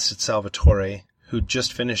glanced at Salvatore, who'd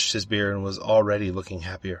just finished his beer and was already looking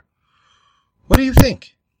happier. What do you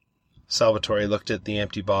think? Salvatore looked at the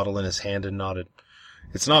empty bottle in his hand and nodded.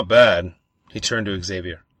 It's not bad. He turned to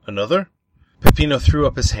Xavier. Another? Peppino threw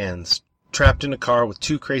up his hands, trapped in a car with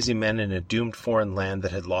two crazy men in a doomed foreign land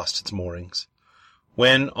that had lost its moorings.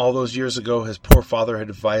 When, all those years ago, his poor father had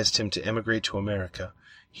advised him to emigrate to America,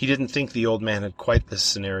 he didn't think the old man had quite this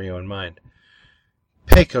scenario in mind.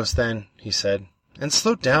 Pecos, then, he said, and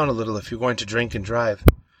slow down a little if you're going to drink and drive.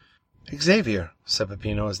 Xavier, said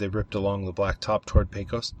Peppino as they ripped along the black top toward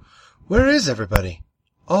Pecos, where is everybody?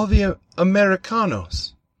 All the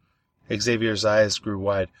Americanos. Xavier's eyes grew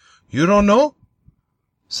wide. You don't know?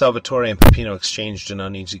 Salvatore and Peppino exchanged an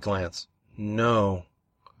uneasy glance. No.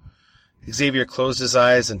 Xavier closed his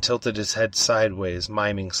eyes and tilted his head sideways,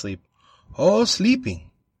 miming sleep. Oh, sleeping.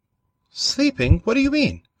 Sleeping? What do you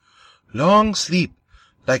mean? Long sleep,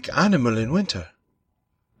 like animal in winter.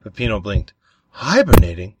 Peppino blinked.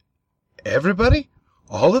 Hibernating? Everybody?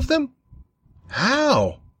 All of them?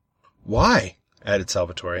 How? Why? Added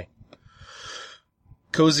Salvatore.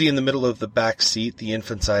 Cozy in the middle of the back seat, the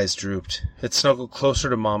infant's eyes drooped. It snuggled closer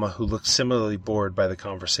to Mama, who looked similarly bored by the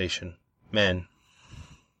conversation. Men.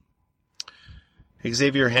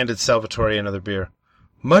 Xavier handed Salvatore another beer.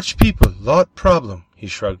 Much people, lot problem, he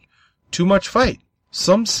shrugged. Too much fight.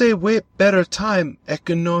 Some say wait better time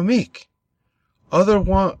economic. Other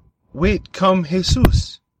want wait come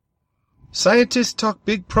Jesus. Scientists talk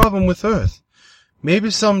big problem with Earth.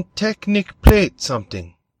 Maybe some technic plate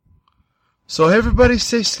something. So everybody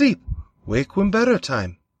say sleep. Wake when better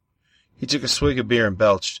time. He took a swig of beer and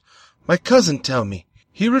belched. My cousin tell me.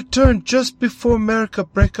 He returned just before America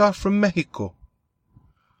break off from Mexico.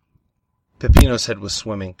 Peppino's head was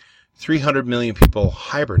swimming. 300 million people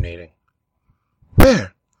hibernating.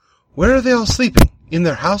 Where? Where are they all sleeping? In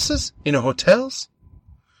their houses? In hotels?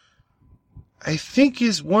 I think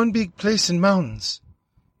is one big place in mountains.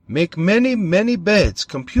 Make many, many beds,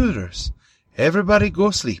 computers. Everybody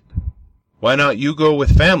go sleep. Why not you go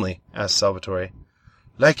with family? Asked Salvatore.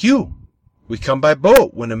 Like you. We come by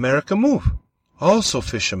boat when America move. Also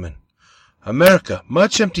fishermen. America,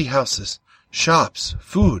 much empty houses, shops,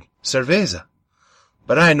 food, cerveza.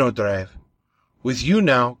 But I no drive. With you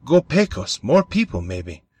now, go Pecos, more people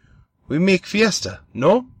maybe. We make fiesta,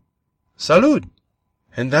 no? Salud.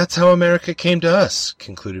 And that's how America came to us,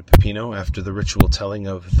 concluded Peppino after the ritual telling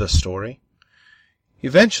of the story.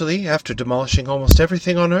 Eventually, after demolishing almost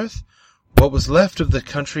everything on Earth, what was left of the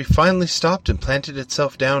country finally stopped and planted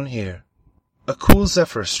itself down here. A cool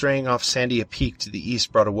zephyr straying off Sandia Peak to the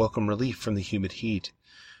east brought a welcome relief from the humid heat.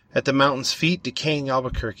 At the mountain's feet, decaying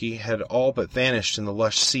Albuquerque had all but vanished in the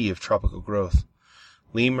lush sea of tropical growth.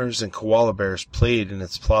 Lemurs and koala bears played in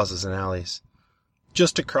its plazas and alleys.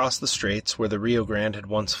 Just across the straits, where the Rio Grande had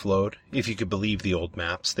once flowed, if you could believe the old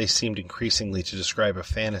maps, they seemed increasingly to describe a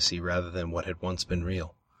fantasy rather than what had once been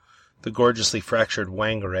real. The gorgeously fractured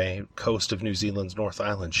Whangarei coast of New Zealand's North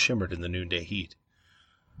Island shimmered in the noonday heat.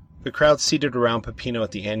 The crowd seated around Pepino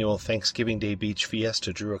at the annual Thanksgiving Day Beach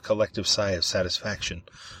Fiesta drew a collective sigh of satisfaction,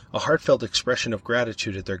 a heartfelt expression of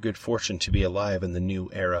gratitude at their good fortune to be alive in the new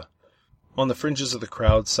era. On the fringes of the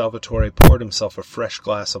crowd, Salvatore poured himself a fresh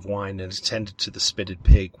glass of wine and attended to the spitted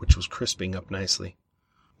pig, which was crisping up nicely.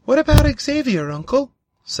 "What about Xavier, Uncle?"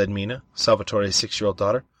 said Mina, Salvatore's 6-year-old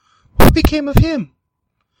daughter. "What became of him?"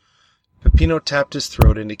 Peppino tapped his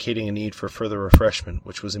throat, indicating a need for further refreshment,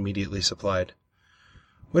 which was immediately supplied.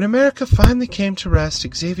 "When America finally came to rest,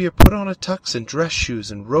 Xavier put on a tux and dress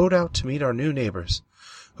shoes and rode out to meet our new neighbors,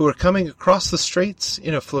 who were coming across the straits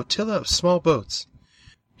in a flotilla of small boats.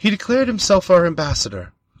 He declared himself our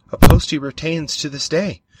ambassador, a post he retains to this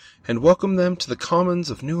day, and welcomed them to the commons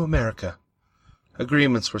of New America.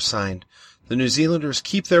 Agreements were signed. The New Zealanders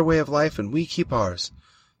keep their way of life, and we keep ours.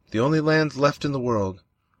 The only land left in the world.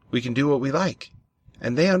 We can do what we like,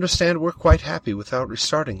 and they understand we're quite happy without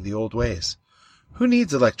restarting the old ways. Who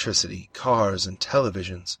needs electricity, cars, and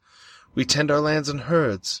televisions? We tend our lands in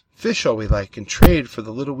herds, fish all we like, and trade for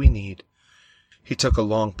the little we need." He took a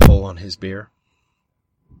long pull on his beer.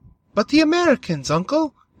 "But the Americans,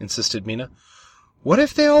 Uncle," insisted Mina. "What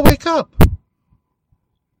if they all wake up?"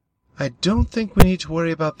 "I don't think we need to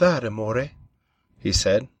worry about that, Amore," he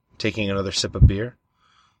said, taking another sip of beer.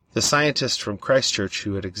 The scientist from Christchurch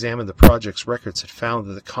who had examined the project's records had found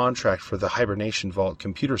that the contract for the Hibernation Vault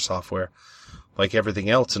computer software, like everything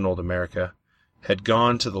else in old America, had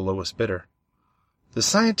gone to the lowest bidder. The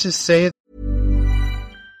scientists say...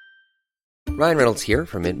 Ryan Reynolds here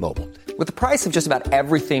from Mint Mobile. With the price of just about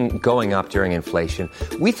everything going up during inflation,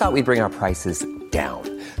 we thought we'd bring our prices down.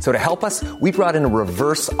 So to help us, we brought in a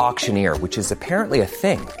reverse auctioneer, which is apparently a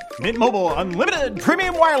thing. Mint Mobile Unlimited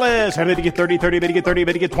Premium Wireless. How to get 30, 30, bit to get 30,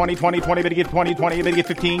 bit to get 20, 20, 20, bit to get 20, 20, bit to get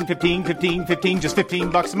 15, 15, 15, 15, just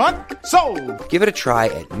 $15 a month? Sold! Give it a try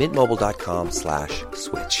at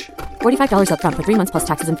mintmobile.com/switch. $45 up front for 3 months plus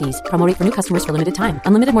taxes and fees. Promo rate for new customers for limited time.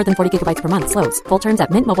 Unlimited more than 40 gigabytes per month. Slows full terms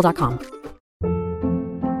at mintmobile.com.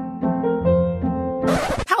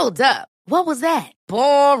 Hold up. What was that?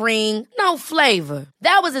 Boring. No flavor.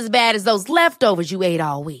 That was as bad as those leftovers you ate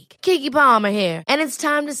all week. Keke Palmer here. And it's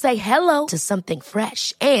time to say hello to something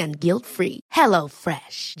fresh and guilt-free. Hello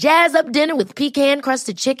Fresh. Jazz up dinner with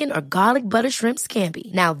pecan-crusted chicken or garlic butter shrimp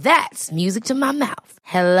scampi. Now that's music to my mouth.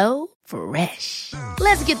 Hello Fresh.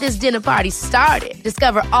 Let's get this dinner party started.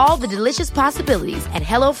 Discover all the delicious possibilities at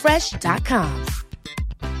HelloFresh.com.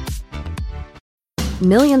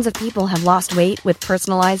 Millions of people have lost weight with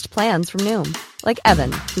personalized plans from Noom. Like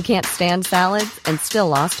Evan, who can't stand salads and still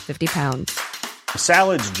lost 50 pounds.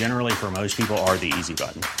 Salads generally for most people are the easy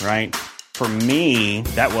button, right? For me,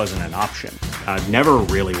 that wasn't an option. I never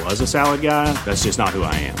really was a salad guy. That's just not who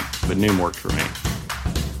I am. But Noom worked for me.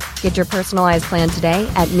 Get your personalized plan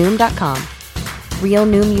today at Noom.com. Real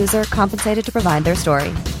Noom user compensated to provide their story.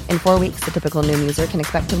 In 4 weeks, the typical Noom user can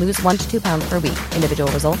expect to lose 1 to 2 pounds per week.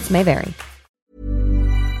 Individual results may vary.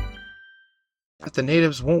 But the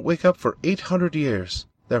natives won't wake up for 800 years.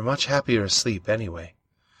 They're much happier asleep anyway.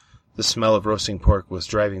 The smell of roasting pork was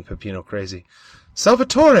driving Peppino crazy.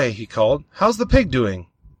 "Salvatore," he called, "how's the pig doing?"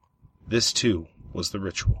 This, too, was the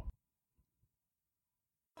ritual.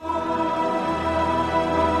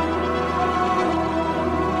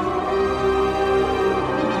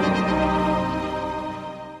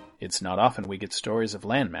 It's not often we get stories of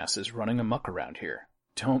land masses running amok around here.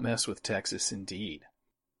 Don't mess with Texas, indeed.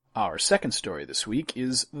 Our second story this week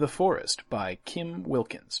is The Forest by Kim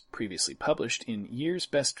Wilkins, previously published in Year's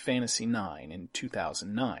Best Fantasy 9 in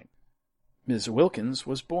 2009. Ms. Wilkins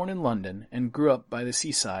was born in London and grew up by the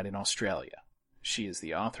seaside in Australia. She is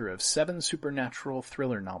the author of 7 supernatural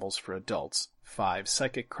thriller novels for adults, 5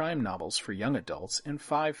 psychic crime novels for young adults, and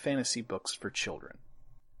 5 fantasy books for children.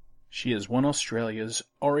 She has won Australia's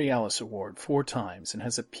Aurealis Award 4 times and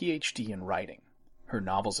has a PhD in writing. Her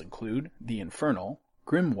novels include The Infernal,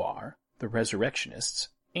 Grimoire, The Resurrectionists,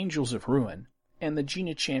 Angels of Ruin, and the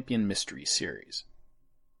Gina Champion Mystery Series.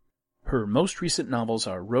 Her most recent novels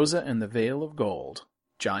are Rosa and the Veil of Gold,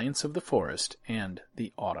 Giants of the Forest, and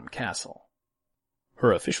The Autumn Castle.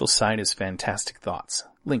 Her official site is Fantastic Thoughts,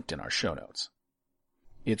 linked in our show notes.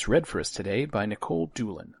 It's read for us today by Nicole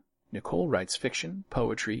Doolin. Nicole writes fiction,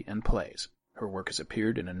 poetry, and plays. Her work has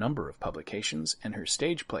appeared in a number of publications, and her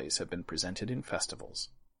stage plays have been presented in festivals.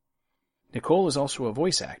 Nicole is also a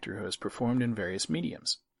voice actor who has performed in various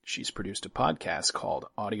mediums. She's produced a podcast called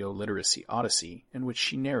Audio Literacy Odyssey, in which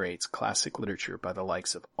she narrates classic literature by the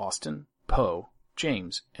likes of Austen, Poe,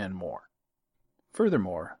 James, and more.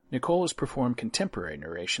 Furthermore, Nicole has performed contemporary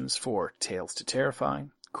narrations for Tales to Terrify,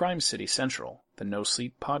 Crime City Central, the No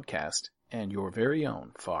Sleep Podcast, and your very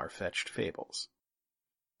own Far-Fetched Fables.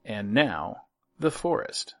 And now, The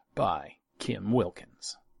Forest by Kim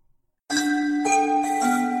Wilkins.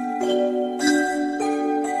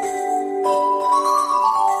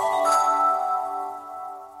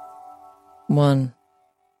 One.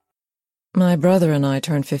 My brother and I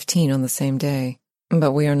turned 15 on the same day,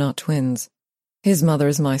 but we are not twins. His mother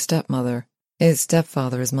is my stepmother. His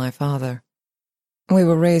stepfather is my father. We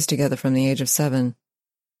were raised together from the age of 7.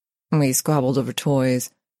 We squabbled over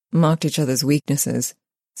toys, mocked each other's weaknesses,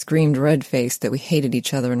 screamed red-faced that we hated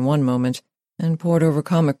each other in one moment, and pored over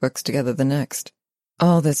comic books together the next.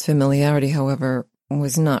 All this familiarity, however,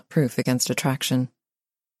 was not proof against attraction.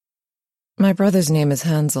 My brother's name is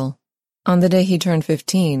Hansel. On the day he turned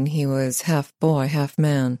 15, he was half boy, half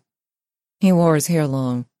man. He wore his hair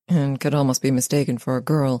long, and could almost be mistaken for a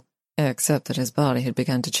girl, except that his body had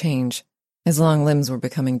begun to change. His long limbs were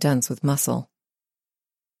becoming dense with muscle.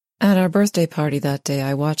 At our birthday party that day,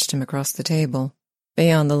 I watched him across the table,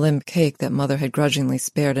 beyond the limp cake that Mother had grudgingly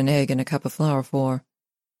spared an egg and a cup of flour for.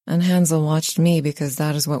 And Hansel watched me because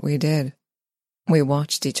that is what we did. We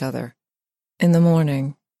watched each other. In the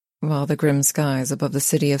morning, while the grim skies above the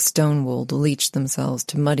city of Stonewold leached themselves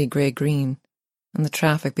to muddy grey-green, and the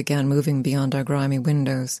traffic began moving beyond our grimy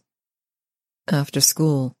windows. After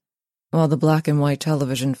school, while the black-and-white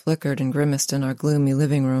television flickered and grimaced in our gloomy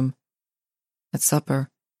living room. At supper,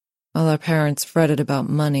 while our parents fretted about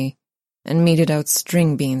money and meted out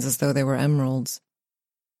string beans as though they were emeralds.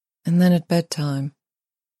 And then at bedtime,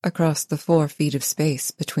 across the 4 feet of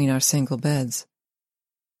space between our single beds.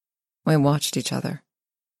 We watched each other,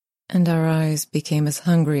 and our eyes became as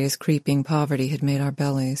hungry as creeping poverty had made our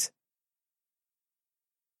bellies.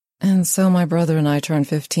 And so my brother and I turned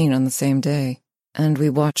 15 on the same day, and we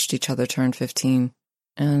watched each other turn 15,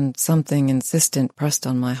 and something insistent pressed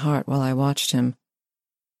on my heart while I watched him.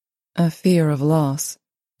 A fear of loss,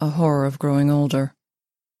 a horror of growing older.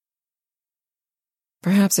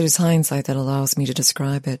 Perhaps it is hindsight that allows me to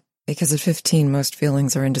describe it, because at 15 most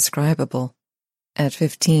feelings are indescribable. At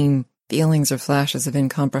 15, feelings are flashes of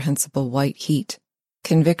incomprehensible white heat.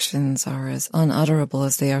 Convictions are as unutterable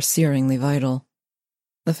as they are searingly vital.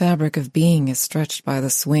 The fabric of being is stretched by the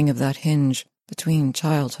swing of that hinge between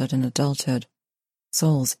childhood and adulthood.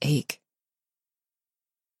 Souls ache.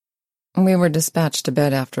 We were dispatched to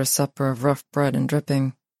bed after a supper of rough bread and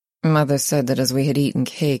dripping. Mother said that as we had eaten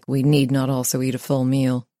cake, we need not also eat a full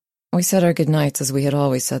meal. We said our good nights as we had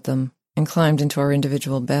always said them, and climbed into our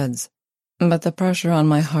individual beds. But the pressure on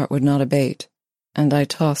my heart would not abate, and I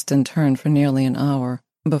tossed and turned for nearly an hour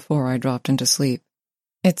before I dropped into sleep.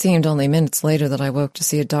 It seemed only minutes later that I woke to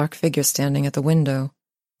see a dark figure standing at the window.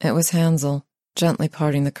 It was Hansel, gently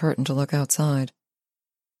parting the curtain to look outside.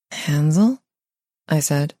 "Hansel?" I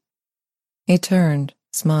said. He turned,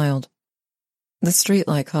 smiled. The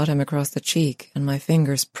streetlight caught him across the cheek, and my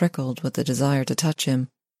fingers prickled with the desire to touch him.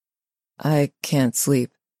 "I can't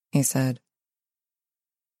sleep," he said.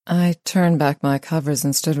 I turned back my covers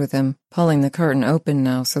and stood with him, pulling the curtain open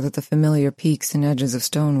now so that the familiar peaks and edges of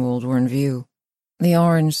Stonewold were in view. The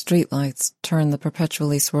orange streetlights turned the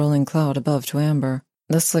perpetually swirling cloud above to amber.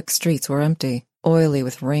 The slick streets were empty, oily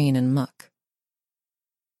with rain and muck.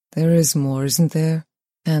 "There is more, isn't there?"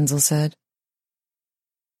 Hansel said.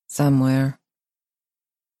 "Somewhere.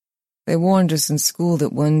 They warned us in school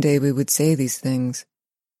that one day we would say these things."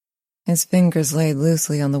 His fingers laid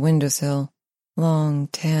loosely on the windowsill, long,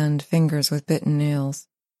 tanned fingers with bitten nails.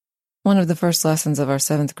 One of the first lessons of our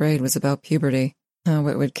 7th grade was about puberty, how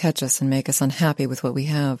it would catch us and make us unhappy with what we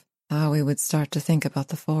have, how we would start to think about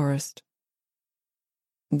the forest.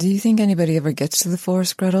 "Do you think anybody ever gets to the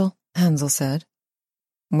forest, Gretel?" Hansel said.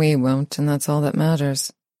 "We won't, and that's all that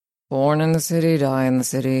matters. Born in the city, die in the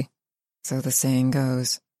city, so the saying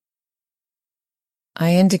goes."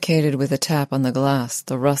 I indicated with a tap on the glass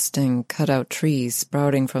the rusting, cut-out trees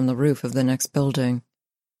sprouting from the roof of the next building,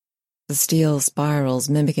 the steel spirals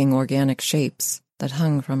mimicking organic shapes that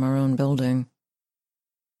hung from our own building.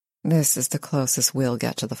 "This is the closest we'll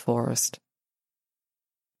get to the forest."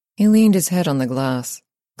 He leaned his head on the glass,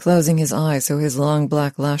 closing his eyes so his long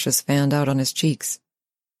black lashes fanned out on his cheeks.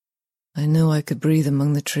 "I knew I could breathe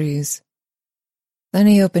among the trees." Then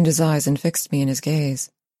he opened his eyes and fixed me in his gaze.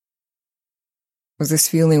 "This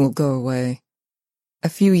feeling will go away. A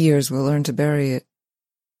few years will learn to bury it."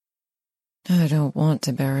 "I don't want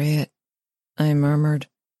to bury it," I murmured,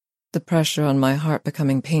 the pressure on my heart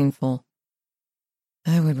becoming painful.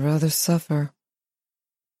 I would rather suffer.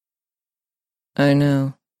 I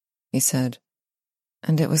know, he said,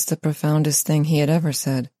 and it was the profoundest thing he had ever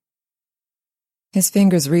said. His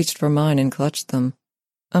fingers reached for mine and clutched them.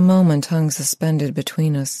 A moment hung suspended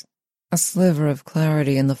between us, a sliver of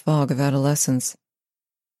clarity in the fog of adolescence.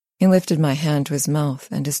 He lifted my hand to his mouth,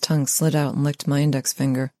 and his tongue slid out and licked my index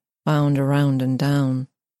finger, wound around and down.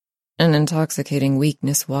 An intoxicating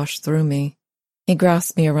weakness washed through me. He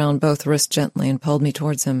grasped me around both wrists gently and pulled me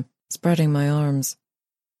towards him, spreading my arms.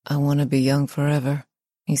 I want to be young forever,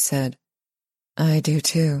 he said. I do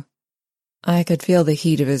too. I could feel the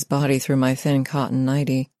heat of his body through my thin cotton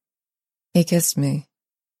nightie. He kissed me.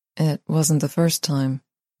 It wasn't the first time,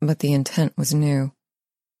 but the intent was new.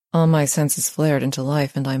 All my senses flared into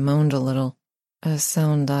life, and I moaned a little, a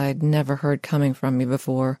sound I'd never heard coming from me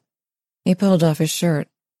before. He pulled off his shirt,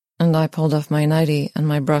 and I pulled off my nightie, and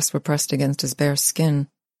my breasts were pressed against his bare skin,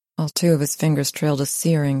 while two of his fingers trailed a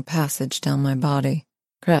searing passage down my body,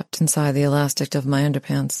 crept inside the elastic of my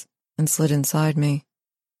underpants, and slid inside me.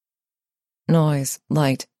 Noise,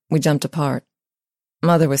 light, we jumped apart.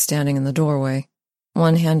 Mother was standing in the doorway,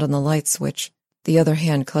 one hand on the light switch, the other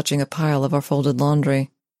hand clutching a pile of our folded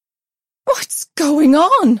laundry. "What's going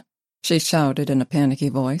on?" she shouted in a panicky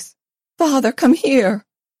voice. "Father, come here."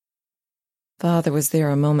 Father was there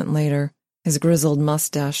a moment later, his grizzled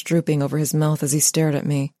mustache drooping over his mouth as he stared at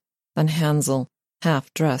me, then Hansel,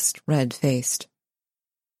 half-dressed, red-faced.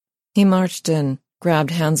 He marched in,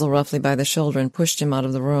 grabbed Hansel roughly by the shoulder and pushed him out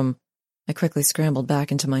of the room. I quickly scrambled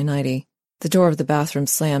back into my nightie. The door of the bathroom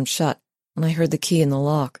slammed shut, and I heard the key in the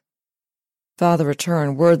lock. Father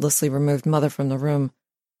returned, wordlessly removed Mother from the room,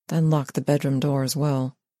 then locked the bedroom door as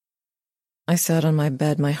well. I sat on my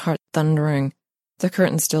bed, my heart thundering. The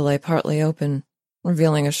curtain still lay partly open,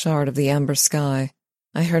 revealing a shard of the amber sky.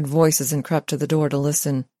 I heard voices and crept to the door to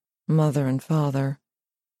listen. Mother and Father.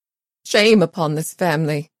 "Shame upon this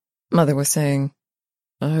family," Mother was saying.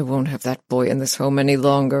 "I won't have that boy in this home any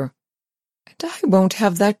longer. And I won't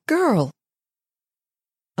have that girl."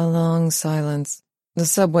 A long silence. The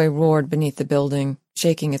subway roared beneath the building,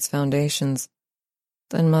 shaking its foundations.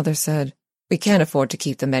 Then Mother said, "We can't afford to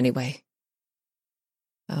keep them anyway."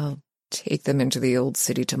 "I'll take them into the old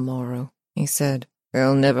city tomorrow," he said.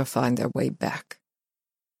 "They'll never find their way back."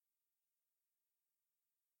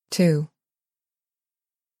 2.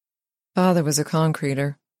 Father was a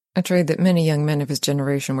concreter, a trade that many young men of his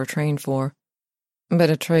generation were trained for, but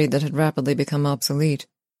a trade that had rapidly become obsolete.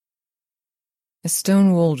 As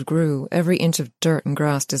stone wold grew, every inch of dirt and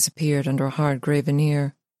grass disappeared under a hard gray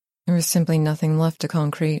veneer. There was simply nothing left to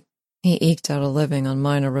concrete. He eked out a living on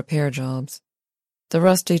minor repair jobs. The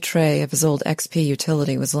rusty tray of his old XP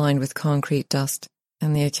utility was lined with concrete dust,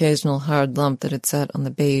 and the occasional hard lump that had set on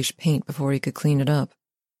the beige paint before he could clean it up.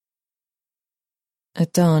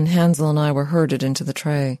 At dawn, Hansel and I were herded into the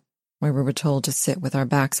tray, where we were told to sit with our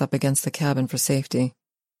backs up against the cabin for safety.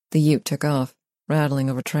 The ute took off, rattling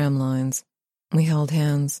over tram lines. We held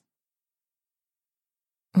hands.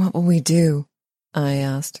 "What will we do?" I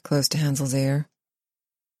asked, close to Hansel's ear.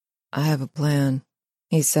 "I have a plan,"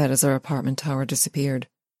 he said as our apartment tower disappeared.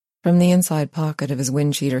 From the inside pocket of his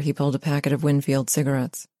wind cheater he pulled a packet of Winfield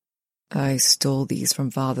cigarettes. "I stole these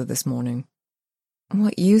from Father this morning."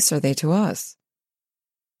 "What use are they to us?"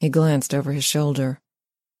 He glanced over his shoulder.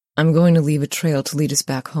 "I'm going to leave a trail to lead us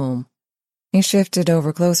back home." He shifted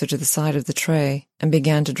over closer to the side of the tray and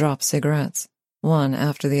began to drop cigarettes, one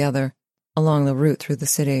after the other, along the route through the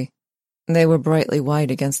city. They were brightly white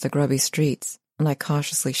against the grubby streets, and I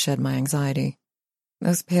cautiously shed my anxiety.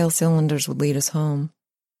 Those pale cylinders would lead us home.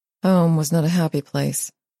 Home was not a happy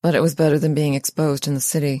place, but it was better than being exposed in the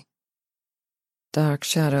city. Dark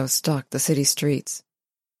shadows stalked the city streets,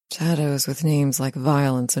 shadows with names like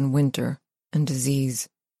violence and winter and disease.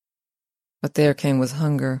 What there came was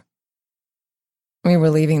hunger. We were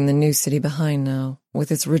leaving the new city behind now,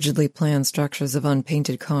 with its rigidly planned structures of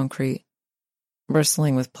unpainted concrete,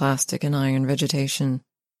 bristling with plastic and iron vegetation.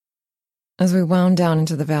 As we wound down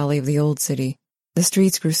into the valley of the old city, the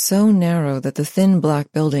streets grew so narrow that the thin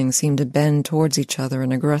black buildings seemed to bend towards each other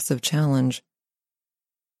in aggressive challenge.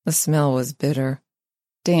 The smell was bitter,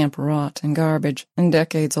 damp rot and garbage and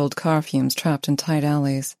decades-old car fumes trapped in tight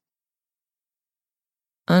alleys.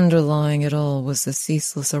 Underlying it all was the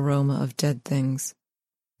ceaseless aroma of dead things,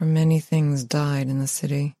 for many things died in the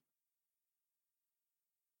city.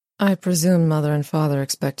 I presumed Mother and Father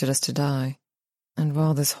expected us to die, and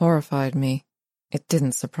while this horrified me, it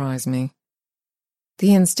didn't surprise me.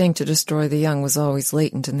 The instinct to destroy the young was always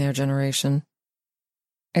latent in their generation.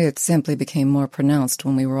 It simply became more pronounced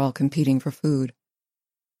when we were all competing for food.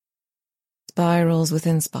 Spirals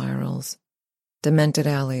within spirals. Demented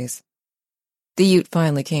alleys. The ute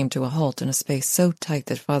finally came to a halt in a space so tight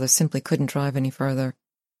that Father simply couldn't drive any further.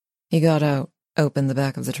 He got out, opened the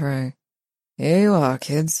back of the tray. "Here you are,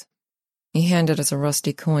 kids." He handed us a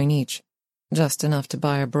rusty coin each, just enough to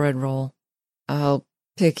buy a bread roll. "I'll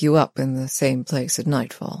pick you up in the same place at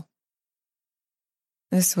nightfall."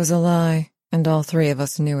 This was a lie, and all three of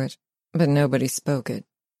us knew it, but nobody spoke it.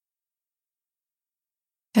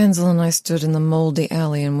 Hansel and I stood in the moldy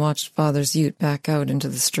alley and watched Father's ute back out into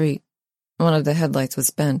the street. One of the headlights was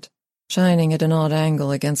bent, shining at an odd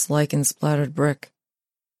angle against lichen-splattered brick.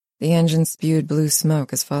 The engine spewed blue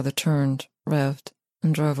smoke as Father turned, revved,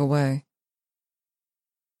 and drove away.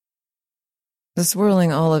 The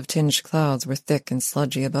swirling olive-tinged clouds were thick and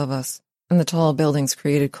sludgy above us, and the tall buildings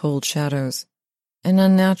created cold shadows. An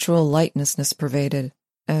unnatural lightness pervaded,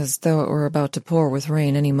 as though it were about to pour with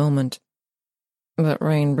rain any moment. But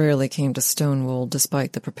rain rarely came to Stonewold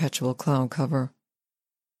despite the perpetual cloud cover.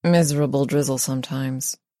 Miserable drizzle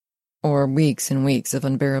sometimes, or weeks and weeks of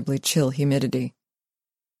unbearably chill humidity.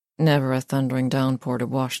 Never a thundering downpour to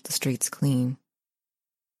wash the streets clean.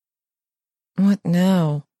 "What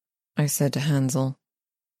now?" I said to Hansel.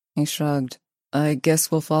 He shrugged. "I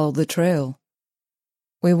guess we'll follow the trail."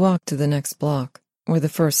 We walked to the next block, where the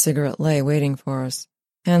first cigarette lay waiting for us.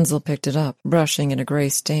 Hansel picked it up, brushing at a gray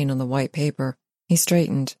stain on the white paper. He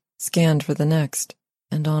straightened, scanned for the next,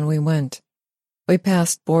 and on we went. We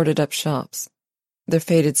passed boarded-up shops, their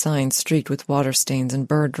faded signs streaked with water stains and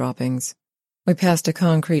bird droppings. We passed a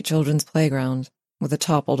concrete children's playground, with a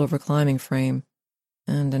toppled-over climbing frame,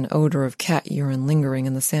 and an odor of cat urine lingering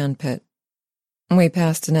in the sandpit. We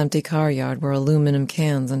passed an empty car yard where aluminum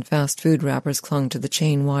cans and fast food wrappers clung to the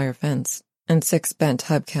chain wire fence, and 6 bent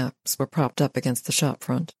hubcaps were propped up against the shop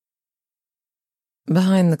front.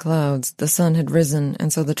 Behind the clouds, the sun had risen,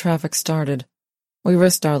 and so the traffic started. We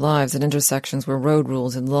risked our lives at intersections where road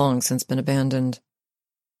rules had long since been abandoned.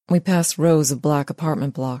 We passed rows of black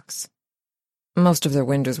apartment blocks. Most of their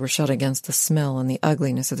windows were shut against the smell and the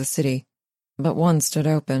ugliness of the city, but one stood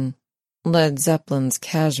open, Led Zeppelin's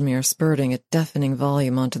Kashmir spurting at deafening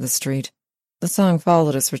volume onto the street. The song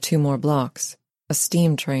followed us for 2 more blocks, a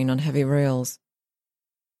steam train on heavy rails.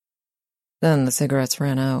 Then the cigarettes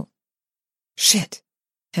ran out. "Shit,"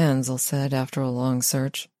 Hansel said after a long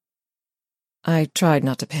search. I tried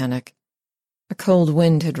not to panic. A cold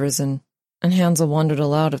wind had risen, and Hansel wondered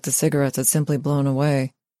aloud if the cigarettes had simply blown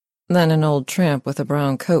away. Then an old tramp with a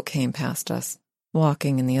brown coat came past us,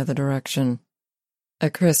 walking in the other direction,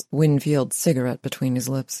 a crisp Winfield cigarette between his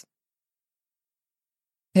lips.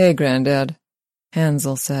 "Hey, Granddad,"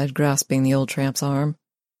 Hansel said, grasping the old tramp's arm.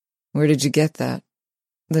 "Where did you get that?"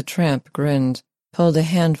 The tramp grinned, pulled a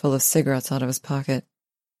handful of cigarettes out of his pocket.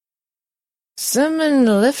 "Someone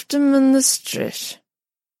left 'em in the street."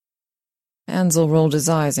 Hansel rolled his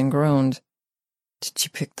eyes and groaned. "Did you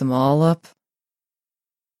pick them all up?"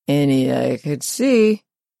 "Any I could see.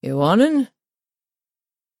 You want 'em?"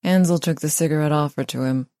 Hansel took the cigarette offered to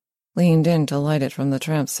him, leaned in to light it from the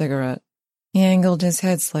tramp's cigarette. He angled his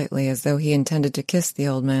head slightly as though he intended to kiss the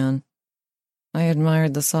old man. I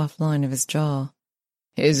admired the soft line of his jaw.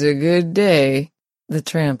 "It's a good day," the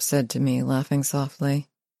tramp said to me, laughing softly.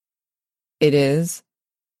 "It is,"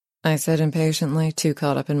 I said impatiently, too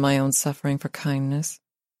caught up in my own suffering for kindness.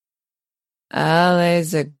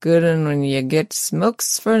 "Alley's a good un when you get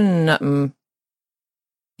smokes for nothin'."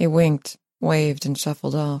 He winked, waved, and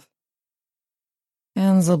shuffled off.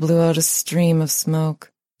 Hansel blew out a stream of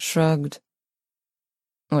smoke, shrugged.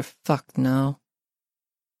 "We're fucked now."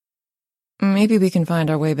 "Maybe we can find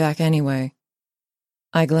our way back anyway."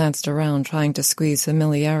 I glanced around, trying to squeeze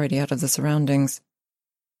familiarity out of the surroundings.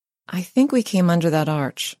 "I think we came under that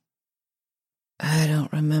arch." "I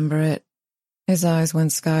don't remember it." His eyes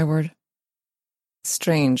went skyward.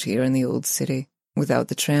 "Strange here in the old city, without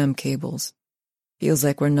the tram cables. Feels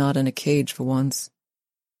like we're not in a cage for once."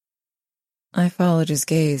 I followed his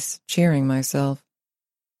gaze, cheering myself.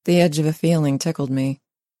 The edge of a feeling tickled me,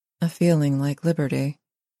 a feeling like liberty.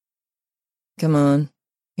 "Come on,"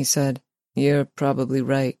 he said. "You're probably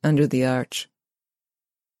right, under the arch."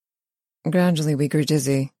 Gradually we grew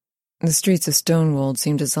dizzy. The streets of Stonewold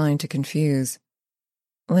seemed designed to confuse.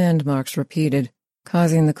 Landmarks repeated,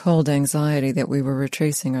 causing the cold anxiety that we were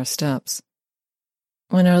retracing our steps.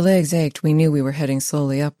 When our legs ached, we knew we were heading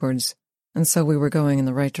slowly upwards, and so we were going in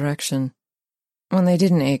the right direction. When they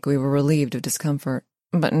didn't ache, we were relieved of discomfort,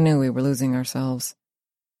 but knew we were losing ourselves.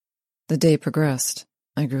 The day progressed.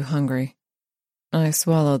 I grew hungry. I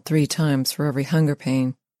swallowed 3 times for every hunger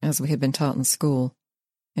pain, as we had been taught in school.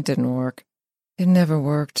 It didn't work. It never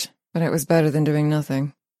worked, but it was better than doing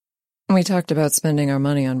nothing. We talked about spending our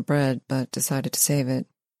money on bread, but decided to save it.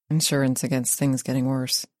 Insurance against things getting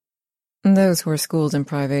worse. Those who are schooled in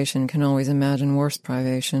privation can always imagine worse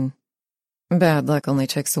privation. Bad luck only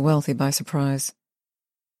takes the wealthy by surprise.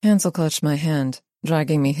 Hansel clutched my hand,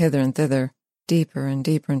 dragging me hither and thither, deeper and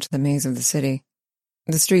deeper into the maze of the city.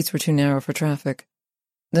 The streets were too narrow for traffic.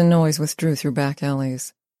 The noise withdrew through back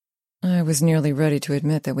alleys. I was nearly ready to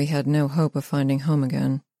admit that we had no hope of finding home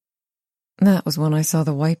again. That was when I saw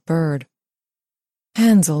the white bird.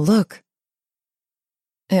 Hansel, look!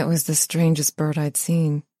 It was the strangest bird I'd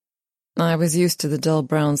seen. I was used to the dull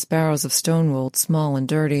brown sparrows of Stonewold, small and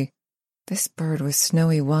dirty. This bird was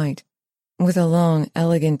snowy white, with a long,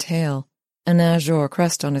 elegant tail, an azure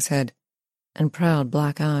crest on his head, and proud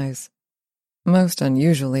black eyes. Most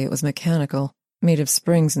unusually, it was mechanical, made of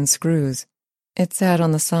springs and screws. It sat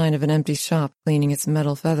on the sign of an empty shop, cleaning its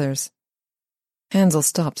metal feathers. Hansel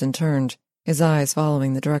stopped and turned, his eyes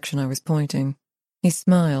following the direction I was pointing. He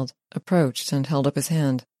smiled, approached, and held up his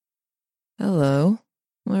hand. "Hello,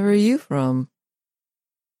 where are you from?"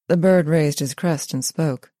 The bird raised his crest and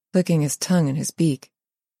spoke, clicking his tongue in his beak.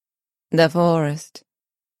 "The forest."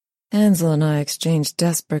 Hansel and I exchanged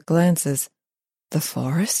desperate glances. The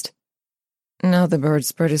forest? Now the bird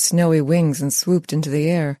spread his snowy wings and swooped into the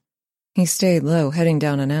air. He stayed low, heading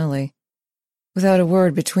down an alley. Without a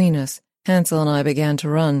word between us, Hansel and I began to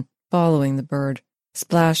run, following the bird,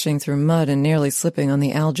 splashing through mud and nearly slipping on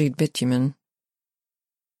the algaed bitumen.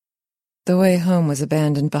 The way home was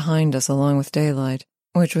abandoned behind us along with daylight,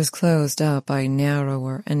 which was closed out by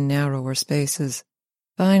narrower and narrower spaces.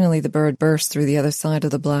 Finally, the bird burst through the other side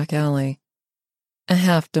of the black alley. A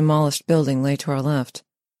half-demolished building lay to our left,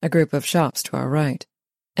 a group of shops to our right.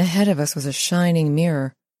 Ahead of us was a shining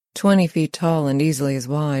mirror, 20 feet tall and easily as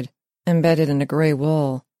wide, embedded in a gray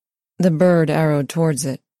wall. The bird arrowed towards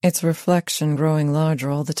it, its reflection growing larger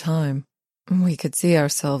all the time. We could see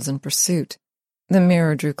ourselves in pursuit. The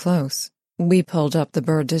mirror drew close. We pulled up, the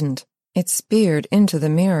bird didn't. It speared into the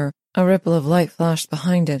mirror. A ripple of light flashed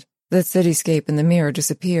behind it. The cityscape in the mirror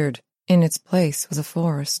disappeared. In its place was a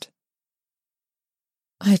forest.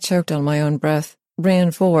 I choked on my own breath,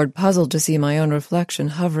 ran forward, puzzled to see my own reflection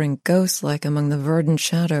hovering ghost-like among the verdant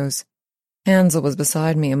shadows. Hansel was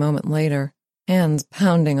beside me a moment later, hands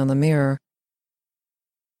pounding on the mirror.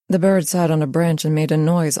 The bird sat on a branch and made a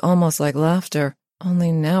noise almost like laughter,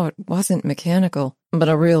 only now it wasn't mechanical, but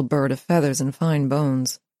a real bird of feathers and fine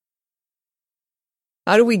bones.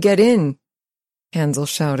 "How do we get in?" Hansel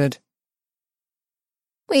shouted.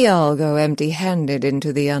 "We all go empty-handed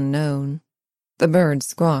into the unknown." The bird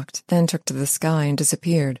squawked, then took to the sky and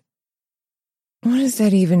disappeared. "What does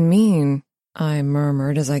that even mean?" I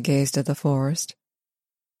murmured as I gazed at the forest.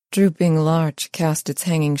 Drooping larch cast its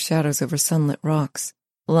hanging shadows over sunlit rocks.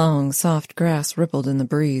 Long, soft grass rippled in the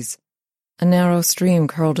breeze. A narrow stream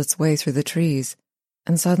curled its way through the trees,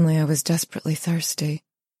 and suddenly I was desperately thirsty.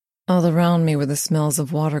 All around me were the smells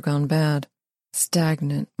of water gone bad,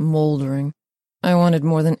 stagnant, moldering. I wanted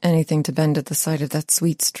more than anything to bend at the sight of that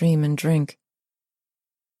sweet stream and drink.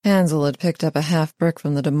 Hansel had picked up a half-brick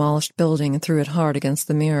from the demolished building and threw it hard against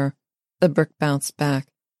the mirror. The brick bounced back,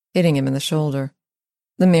 hitting him in the shoulder.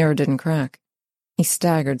 The mirror didn't crack. He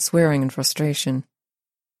staggered, swearing in frustration.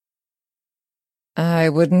 "I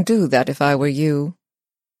wouldn't do that if I were you."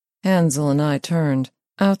 Hansel and I turned.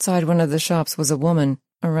 Outside one of the shops was a woman,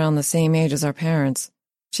 around the same age as our parents.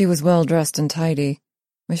 She was well-dressed and tidy,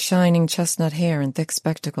 with shining chestnut hair and thick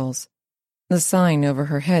spectacles. The sign over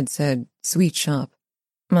her head said, "Sweet Shop."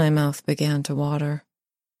 My mouth began to water.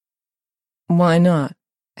 "Why not?"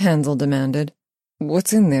 Hansel demanded.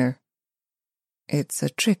 "What's in there?" "It's a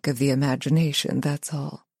trick of the imagination, that's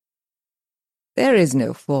all. There is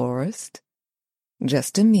no forest.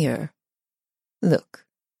 Just a mirror. Look."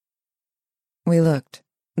 We looked.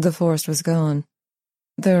 The forest was gone.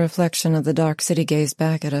 The reflection of the dark city gazed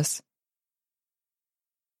back at us.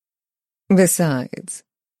 "Besides,"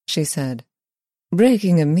 she said,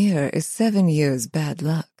 "breaking a mirror is 7 years' bad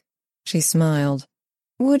luck." She smiled.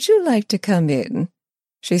 "Would you like to come in?"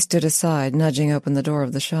 She stood aside, nudging open the door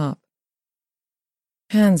of the shop.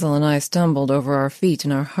 Hansel and I stumbled over our feet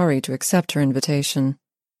in our hurry to accept her invitation.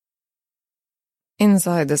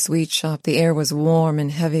 Inside the sweet shop, the air was warm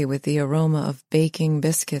and heavy with the aroma of baking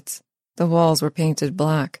biscuits. The walls were painted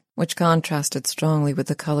black, which contrasted strongly with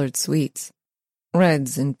the colored sweets.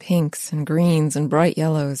 Reds and pinks and greens and bright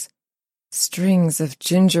yellows. Strings of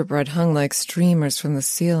gingerbread hung like streamers from the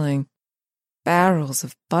ceiling. Barrels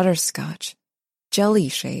of butterscotch. Jelly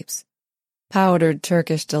shapes. Powdered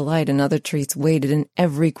Turkish delight and other treats waited in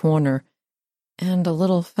every corner. and a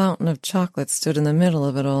little fountain of chocolate stood in the middle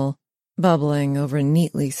of it all, bubbling over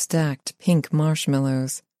neatly stacked pink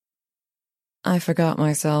marshmallows. I forgot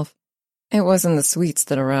myself. It wasn't the sweets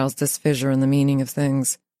that aroused this fissure in the meaning of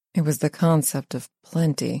things. It was the concept of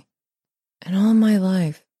plenty. In all my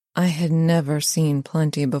life, I had never seen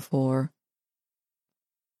plenty before.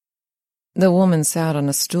 The woman sat on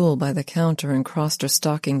a stool by the counter and crossed her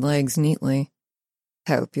stockinged legs neatly.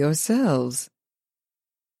 "Help yourselves."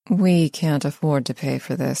 "We can't afford to pay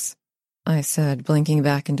for this," I said, blinking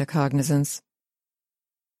back into cognizance.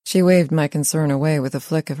 She waved my concern away with a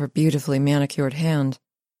flick of her beautifully manicured hand.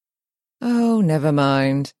 "Oh, never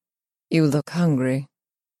mind. You look hungry."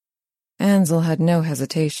 Hansel had no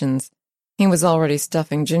hesitations. He was already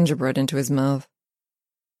stuffing gingerbread into his mouth.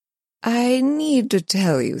 "I need to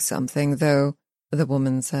tell you something, though," the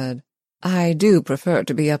woman said. "I do prefer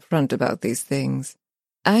to be upfront about these things.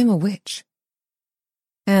 I'm a witch."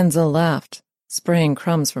 Hansel laughed, spraying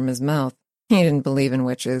crumbs from his mouth. He didn't believe in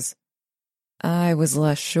witches. I was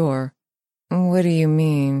less sure. "What do you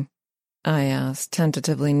mean?" I asked,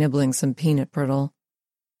 tentatively nibbling some peanut brittle.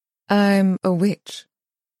 "I'm a witch.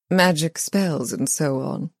 Magic spells and so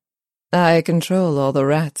on. I control all the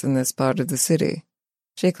rats in this part of the city."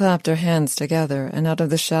 She clapped her hands together, and out of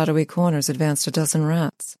the shadowy corners advanced a dozen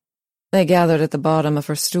rats. They gathered at the bottom of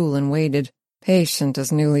her stool and waited, patient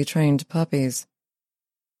as newly trained puppies.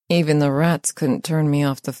 Even the rats couldn't turn me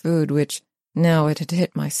off the food, which, now it had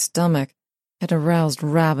hit my stomach, had aroused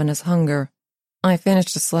ravenous hunger. I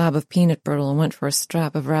finished a slab of peanut brittle and went for a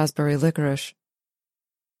strap of raspberry licorice.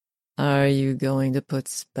 "Are you going to put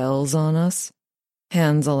spells on us?"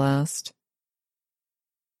 Hansel asked.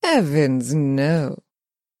 "Heavens, no.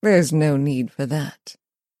 There's no need for that."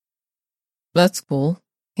 "That's cool,"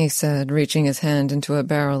 he said, reaching his hand into a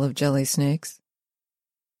barrel of jelly snakes.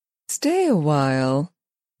 "Stay a while,"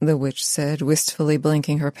 the witch said, wistfully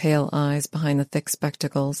blinking her pale eyes behind the thick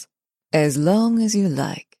spectacles. "As long as you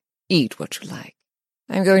like. Eat what you like.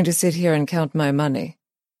 I'm going to sit here and count my money."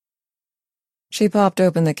 She popped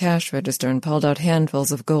open the cash register and pulled out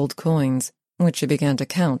handfuls of gold coins, which she began to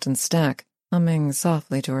count and stack, humming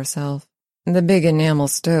softly to herself. The big enamel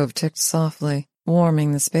stove ticked softly,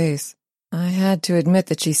 warming the space. I had to admit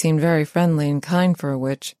that she seemed very friendly and kind for a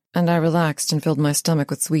witch, and I relaxed and filled my stomach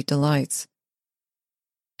with sweet delights.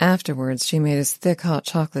 Afterwards, she made us thick hot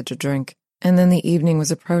chocolate to drink, and then the evening was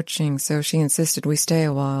approaching, so she insisted we stay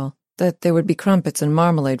a while, that there would be crumpets and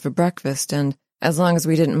marmalade for breakfast, and, as long as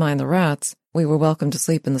we didn't mind the rats, we were welcome to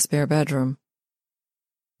sleep in the spare bedroom.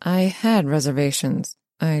 I had reservations.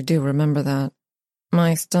 I do remember that.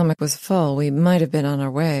 My stomach was full. We might have been on our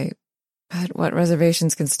way. But what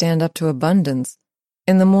reservations can stand up to abundance?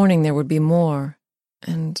 In the morning there would be more,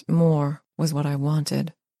 and more was what I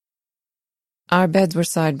wanted. Our beds were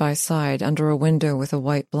side by side under a window with a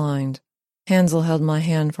white blind. Hansel held my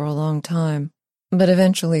hand for a long time, but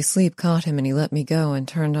eventually sleep caught him and he let me go and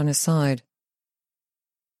turned on his side.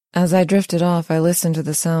 As I drifted off, I listened to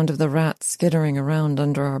the sound of the rats skittering around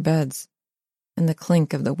under our beds, and the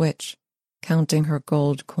clink of the witch, counting her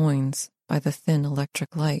gold coins by the thin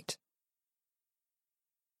electric light.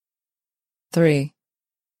 3.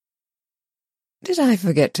 Did I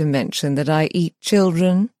forget to mention that I eat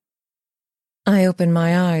children? I opened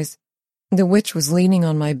my eyes. The witch was leaning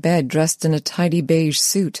on my bed, dressed in a tidy beige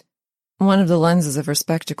suit. One of the lenses of her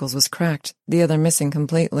spectacles was cracked, the other missing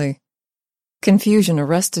completely. Confusion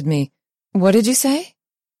arrested me. "What did you say?"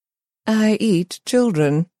 "I eat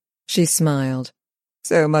children," she smiled.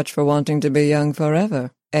 "So much for wanting to be young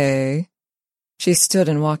forever, eh?" She stood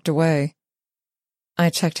and walked away.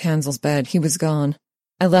 I checked Hansel's bed. He was gone.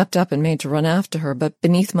 I leapt up and made to run after her, but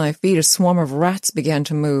beneath my feet a swarm of rats began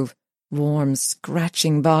to move, warm,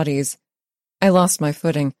 scratching bodies. I lost my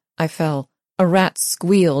footing. I fell. A rat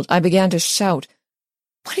squealed. I began to shout.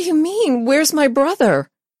 "What do you mean? Where's my brother?"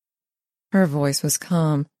 Her voice was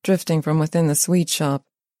calm, drifting from within the sweet shop.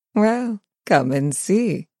 "Well, come and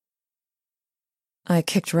see." I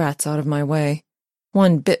kicked rats out of my way.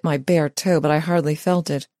 One bit my bare toe, but I hardly felt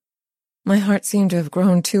it. My heart seemed to have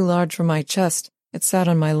grown too large for my chest. It sat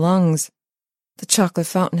on my lungs. The chocolate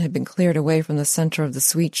fountain had been cleared away from the center of the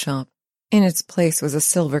sweet shop. In its place was a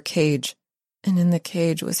silver cage, and in the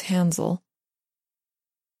cage was Hansel.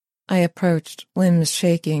 I approached, limbs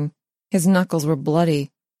shaking. His knuckles were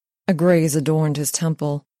bloody. A graze adorned his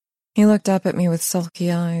temple. He looked up at me with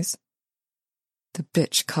sulky eyes. The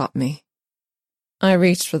bitch caught me. I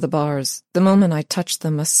reached for the bars. The moment I touched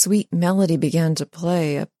them, a sweet melody began to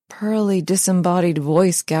play, a pearly, disembodied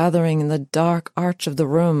voice gathering in the dark arch of the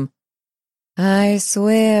room. "I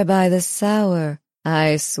swear by the sour,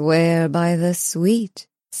 I swear by the sweet,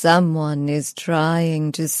 Someone is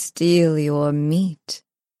trying to steal your meat.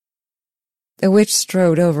 The witch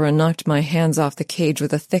strode over and knocked my hands off the cage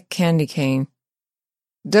with a thick candy cane.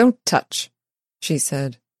 "Don't touch," she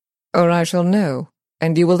said, "or I shall know,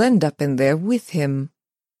 and you will end up in there with him."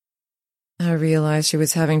 I realized she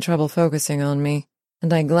was having trouble focusing on me,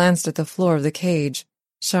 and I glanced at the floor of the cage,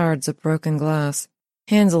 shards of broken glass.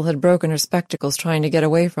 Hansel had broken her spectacles trying to get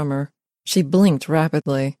away from her. She blinked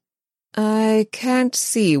rapidly. "I can't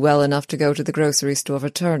see well enough to go to the grocery store for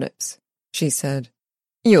turnips," she said.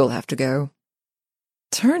 "You'll have to go."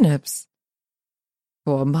 "Turnips?"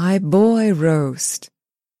 "For my boy roast.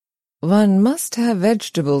 One must have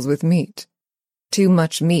vegetables with meat. Too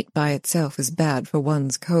much meat by itself is bad for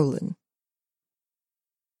one's colon."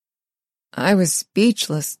 I was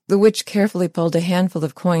speechless. The witch carefully pulled a handful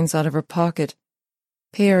of coins out of her pocket.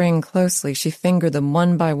 Peering closely, she fingered them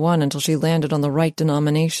one by one until she landed on the right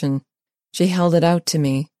denomination. She held it out to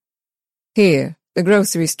me. "Here, the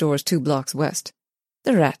grocery store's 2 blocks west.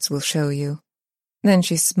 The rats will show you." Then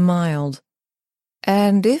she smiled.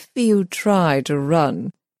 "And if you try to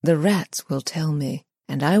run, the rats will tell me,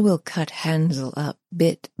 and I will cut Hansel up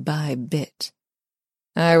bit by bit.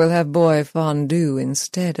 I will have boy fondue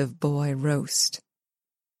instead of boy roast.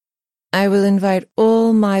 I will invite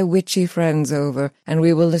all my witchy friends over, and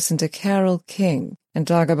we will listen to Carole King and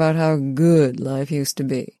talk about how good life used to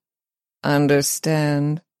be.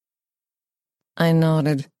 Understand?" I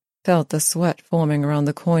nodded, felt the sweat forming around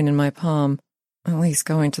the coin in my palm. At least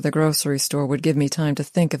going to the grocery store would give me time to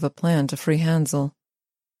think of a plan to free Hansel.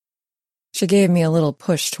 She gave me a little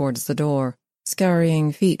push towards the door.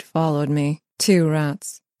 Scurrying feet followed me, 2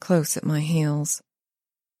 rats, close at my heels.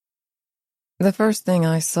 The first thing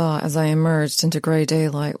I saw as I emerged into gray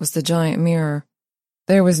daylight was the giant mirror.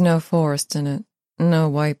 There was no forest in it, no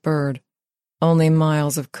white bird, only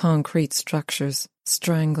miles of concrete structures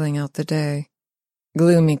strangling out the day.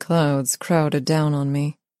 Gloomy clouds crowded down on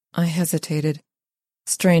me. I hesitated,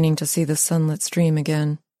 straining to see the sunlit stream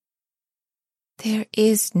again. "There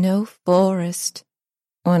is no forest,"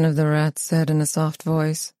 one of the rats said in a soft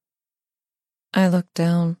voice. I looked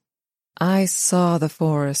down. I saw the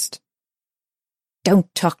forest.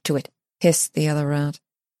 "Don't talk to it," hissed the other rat.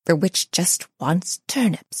 "The witch just wants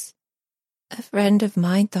turnips." "A friend of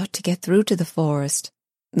mine thought to get through to the forest,"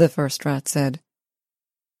 the first rat said.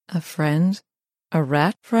 A friend? A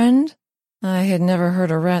rat friend? I had never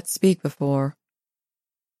heard a rat speak before.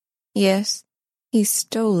 "Yes, he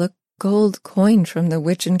stole a gold coin from the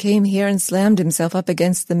witch and came here and slammed himself up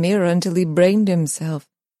against the mirror until he brained himself.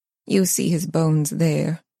 You see his bones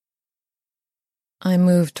there." I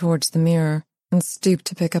moved towards the mirror and stooped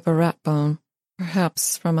to pick up a rat bone,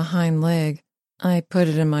 perhaps from a hind leg. I put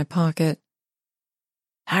it in my pocket.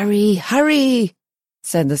 "Hurry, hurry,"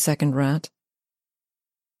 said the second rat.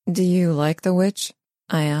 "Do you like the witch?"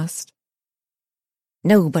 I asked.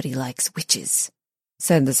 "Nobody likes witches,"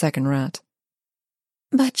 said the second rat.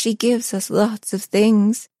 "But she gives us lots of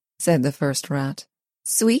things," said the first rat.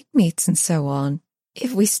 "Sweetmeats and so on.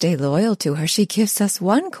 If we stay loyal to her, she gives us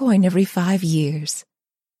 1 coin every 5 years.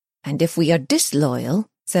 And if we are disloyal,"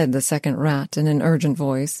 said the second rat in an urgent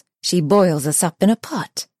voice, "she boils us up in a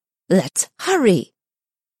pot. Let's hurry."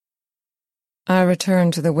 I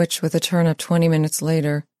returned to the witch with a turnip 20 minutes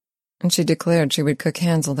later, and she declared she would cook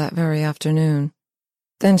Hansel that very afternoon.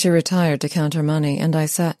 Then she retired to count her money, and I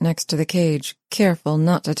sat next to the cage, careful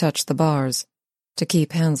not to touch the bars, to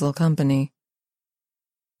keep Hansel company.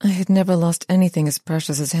 I had never lost anything as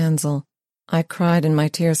precious as Hansel. I cried and my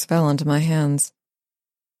tears fell onto my hands.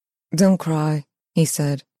 "Don't cry," he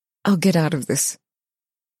said. "I'll get out of this."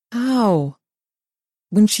 "How?"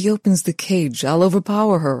 "When she opens the cage, I'll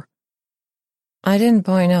overpower her." I didn't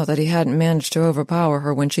point out that he hadn't managed to overpower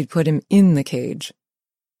her when she'd put him in the cage.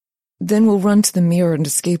 "Then we'll run to the mirror and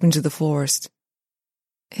escape into the forest."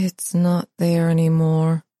 "It's not there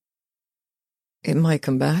anymore." "It might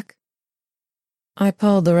come back." I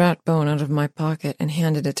pulled the rat bone out of my pocket and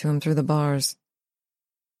handed it to him through the bars.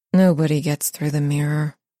 "Nobody gets through the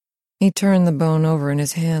mirror." He turned the bone over in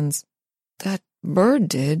his hands. "That bird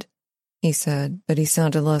did," he said, but he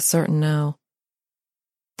sounded less certain now.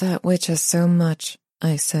 "That witch has so much,"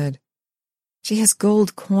 I said. "She has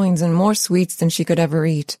gold coins and more sweets than she could ever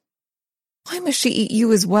eat. Why must she eat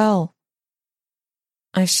you as well?"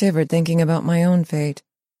 I shivered thinking about my own fate.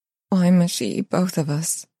 Why must she eat both of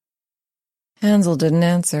us? Hansel didn't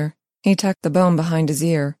answer. He tucked the bone behind his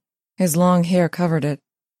ear. His long hair covered it.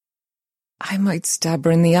 "I might stab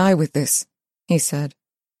her in the eye with this," he said.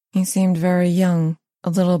 He seemed very young, a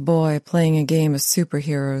little boy playing a game of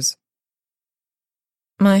superheroes.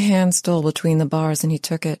 My hand stole between the bars and he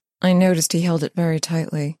took it, I noticed he held it very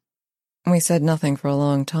tightly. We said nothing for a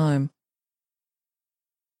long time.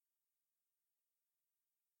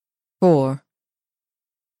 4.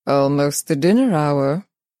 "Almost the dinner hour,"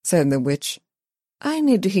 said the witch. "I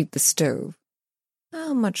need to heat the stove.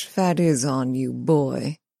 How much fat is on you,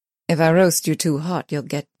 boy? If I roast you too hot, you'll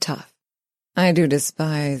get tough. I do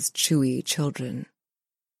despise chewy children."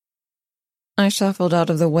 I shuffled out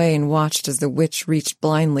of the way and watched as the witch reached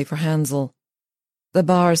blindly for Hansel. The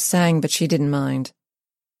bars sang, but she didn't mind.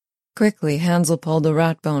 Quickly, Hansel pulled the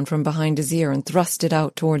rat bone from behind his ear and thrust it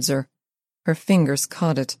out towards her. Her fingers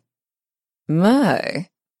caught it. "My,"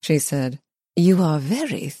 she said, "you are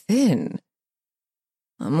very thin."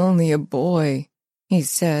 "I'm only a boy," he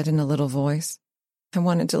said in a little voice. I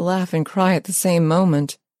wanted to laugh and cry at the same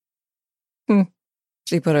moment.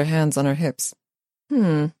 She put her hands on her hips.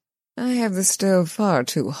 I have the stove far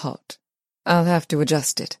too hot. I'll have to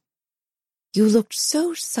adjust it. You looked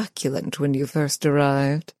so succulent when you first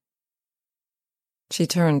arrived." She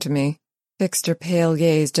turned to me, fixed her pale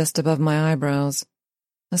gaze just above my eyebrows.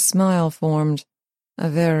 A smile formed, a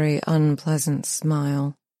very unpleasant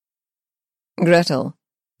smile. "Gretel,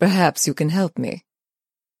 perhaps you can help me."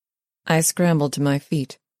 I scrambled to my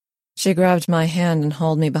feet. She grabbed my hand and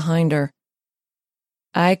hauled me behind her.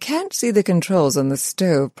 "I can't see the controls on the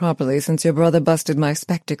stove properly since your brother busted my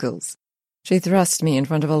spectacles." She thrust me in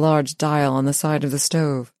front of a large dial on the side of the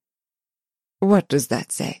stove. "What does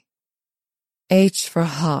that say?" "H for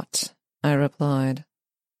hot," I replied.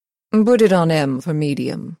 "Put it on M for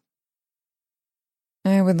medium."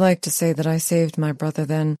 I would like to say that I saved my brother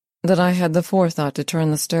then, that I had the forethought to turn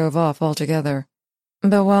the stove off altogether.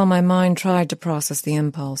 But while my mind tried to process the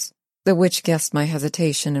impulse, the witch guessed my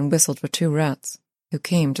hesitation and whistled for 2 rats, who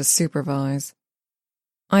came to supervise.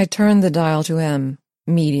 I turned the dial to M,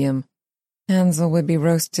 medium. Hansel would be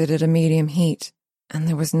roasted at a medium heat, and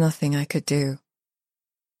there was nothing I could do.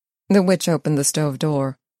 The witch opened the stove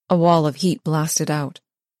door. A wall of heat blasted out,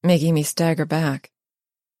 making me stagger back.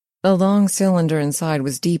 The long cylinder inside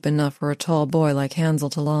was deep enough for a tall boy like Hansel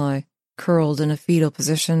to lie, curled in a fetal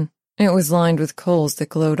position. It was lined with coals that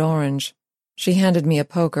glowed orange. She handed me a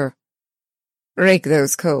poker. "Rake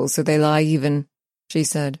those coals so they lie even," she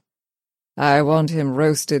said. "I want him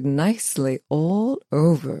roasted nicely all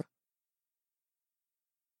over."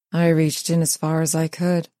 I reached in as far as I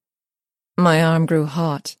could. My arm grew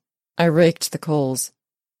hot. I raked the coals.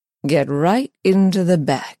 "Get right into the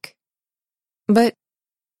back." "But—"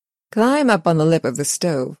 "Climb up on the lip of the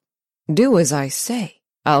stove. Do as I say.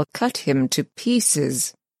 I'll cut him to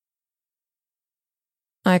pieces."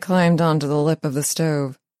 I climbed onto the lip of the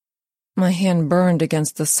stove. My hand burned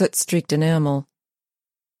against the soot-streaked enamel.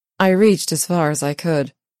 I reached as far as I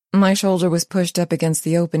could. My shoulder was pushed up against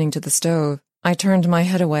the opening to the stove. I turned my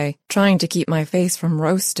head away, trying to keep my face from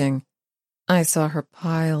roasting. I saw her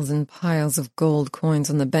piles and piles of gold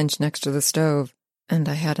coins on the bench next to the stove, and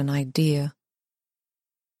I had an idea.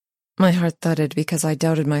 My heart thudded because I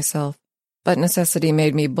doubted myself, but necessity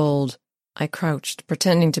made me bold. I crouched,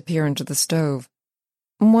 pretending to peer into the stove.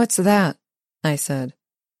 "What's that?" I said.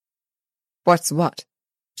 "What's what?"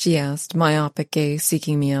 she asked, myopic gaze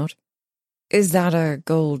seeking me out. "Is that a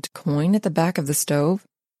gold coin at the back of the stove?"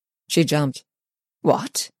 She jumped.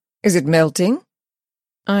 "What? Is it melting?"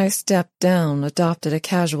 I stepped down, adopted a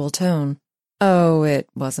casual tone. Oh, it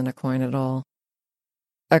wasn't a coin at all.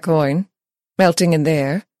 "A coin? Melting in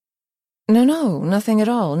there?" No, nothing at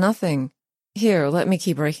all, nothing. Here, let me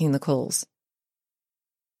keep raking the coals."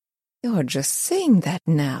 "You're just saying that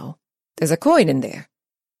now. There's a coin in there.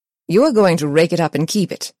 You are going to rake it up and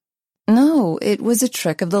keep it." "No, it was a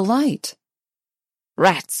trick of the light."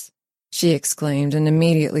 "Rats!" she exclaimed, and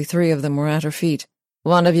immediately 3 of them were at her feet.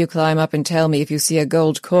 "One of you climb up and tell me if you see a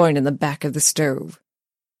gold coin in the back of the stove."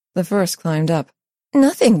 The first climbed up.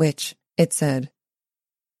 "Nothing, witch," it said.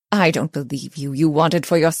 "I don't believe you. You want it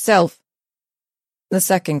for yourself." The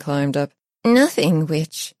second climbed up. "Nothing,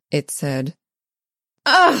 witch," it said.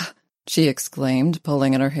 "Ah!" she exclaimed,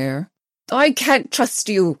 pulling at her hair. "I can't trust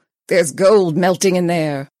you. There's gold melting in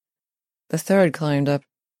there." The third climbed up.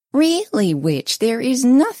 "Really, witch, there is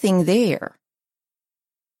nothing there."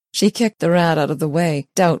 She kicked the rat out of the way,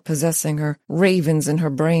 doubt possessing her, ravens in her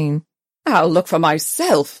brain. "I'll look for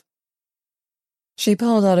myself." She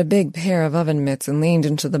pulled out a big pair of oven mitts and leaned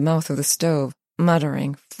into the mouth of the stove,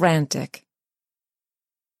 muttering, frantic.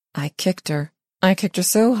 I kicked her. I kicked her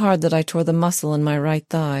so hard that I tore the muscle in my right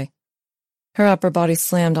thigh. Her upper body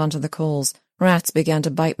slammed onto the coals. Rats began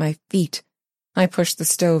to bite my feet. I pushed the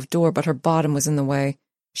stove door, but her bottom was in the way.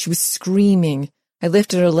 She was screaming. I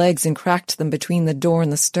lifted her legs and cracked them between the door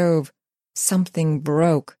and the stove. Something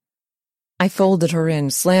broke. I folded her in,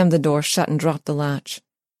 slammed the door shut, and dropped the latch.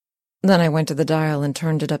 Then I went to the dial and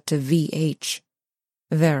turned it up to VH.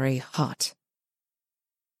 Very hot.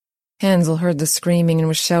 Hansel heard the screaming and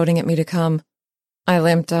was shouting at me to come. I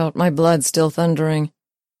limped out, my blood still thundering.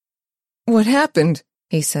 "What happened?"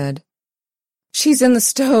 he said. "She's in the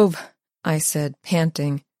stove," I said,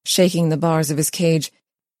 panting, shaking the bars of his cage.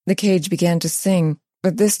 The cage began to sing,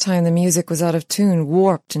 but this time the music was out of tune,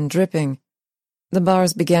 warped and dripping. The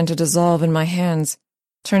bars began to dissolve in my hands,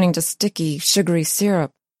 turning to sticky, sugary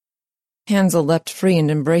syrup. Hansel leapt free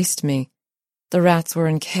and embraced me. The rats were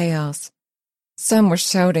in chaos. Some were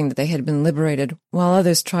shouting that they had been liberated, while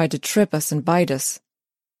others tried to trip us and bite us.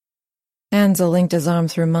 Hansel linked his arm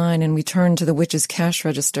through mine, and we turned to the witch's cash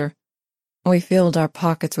register. We filled our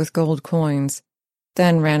pockets with gold coins,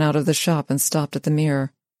 then ran out of the shop and stopped at the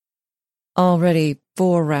mirror. Already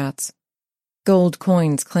 4 rats, gold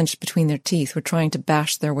coins clenched between their teeth, were trying to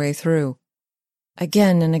bash their way through.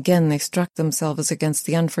 Again and again they struck themselves against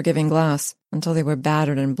the unforgiving glass until they were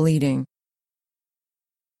battered and bleeding.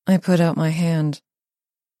 I put out my hand.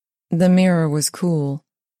 The mirror was cool.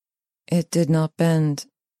 It did not bend,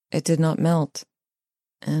 it did not melt,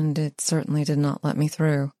 and it certainly did not let me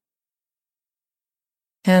through.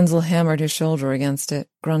 Hansel hammered his shoulder against it,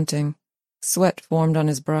 grunting. Sweat formed on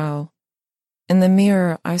his brow. In the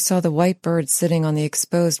mirror, I saw the white bird sitting on the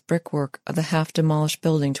exposed brickwork of the half-demolished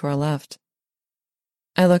building to our left.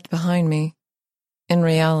 I looked behind me. In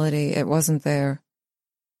reality, it wasn't there.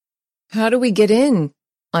 "How do we get in?"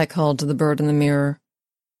 I called to the bird in the mirror.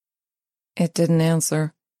 It didn't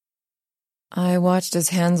answer. I watched as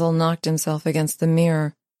Hansel knocked himself against the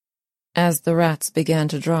mirror, as the rats began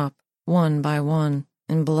to drop, one by one,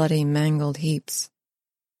 in bloody, mangled heaps.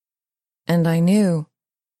 And I knew.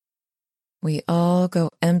 We all go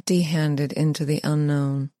empty-handed into the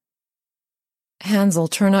unknown. "Hansel,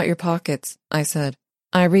 turn out your pockets," I said.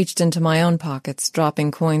 I reached into my own pockets,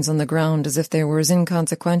 dropping coins on the ground as if they were as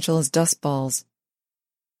inconsequential as dust balls.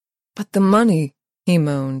 "But the money," he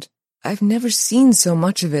moaned. "I've never seen so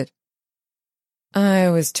much of it." I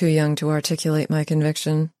was too young to articulate my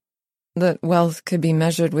conviction that wealth could be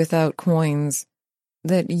measured without coins,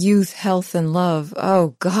 that youth, health, and love,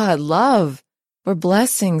 oh God, love, were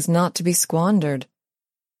blessings not to be squandered.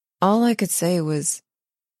 All I could say was,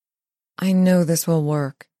 "I know this will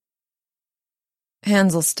work."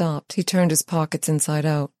 Hansel stopped. He turned his pockets inside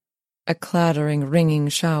out. A clattering, ringing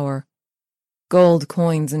shower. Gold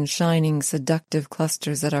coins in shining, seductive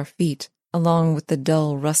clusters at our feet, along with the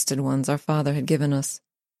dull, rusted ones our father had given us.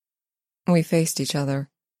 We faced each other.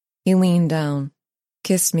 He leaned down,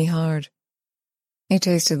 kissed me hard. He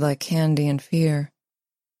tasted like candy and fear.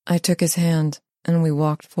 I took his hand, and we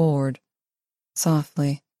walked forward,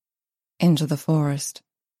 softly, into the forest.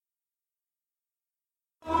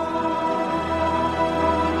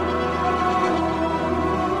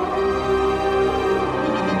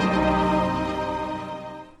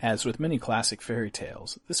 As with many classic fairy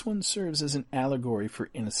tales, this one serves as an allegory for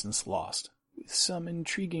innocence lost, with some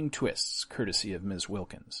intriguing twists courtesy of Ms.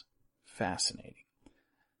 Wilkins. Fascinating.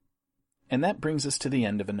 And that brings us to the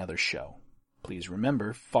end of another show. Please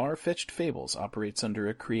remember, Far-Fetched Fables operates under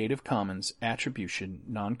a Creative Commons Attribution,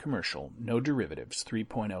 Non-Commercial, No Derivatives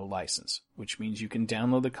 3.0 license, which means you can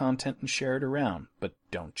download the content and share it around, but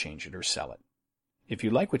don't change it or sell it. If you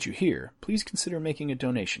like what you hear, please consider making a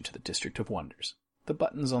donation to the District of Wonders. The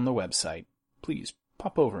button's on the website. Please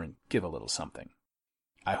pop over and give a little something.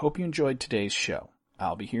 I hope you enjoyed today's show.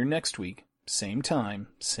 I'll be here next week, same time,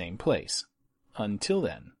 same place. Until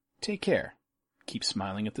then, take care. Keep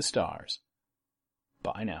smiling at the stars.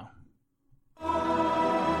 Bye now.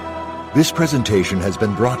 This presentation has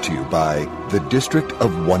been brought to you by the District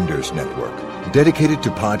of Wonders Network, dedicated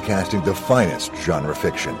to podcasting the finest genre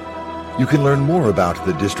fiction. You can learn more about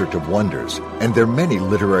the District of Wonders and their many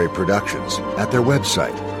literary productions at their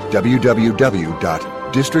website,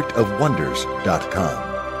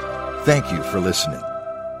 www.districtofwonders.com. Thank you for listening.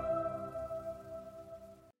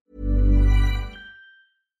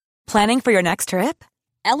 Planning for your next trip?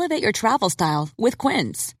 Elevate your travel style with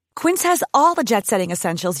Quince. Quince has all the jet-setting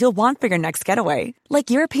essentials you'll want for your next getaway, like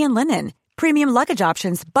European linen, premium luggage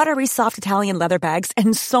options, buttery soft Italian leather bags,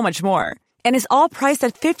 and so much more. And is all priced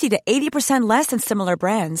at 50 to 80% less than similar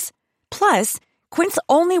brands. Plus, Quince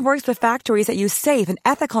only works with factories that use safe and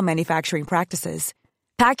ethical manufacturing practices.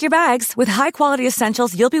 Pack your bags with high-quality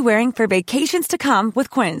essentials you'll be wearing for vacations to come with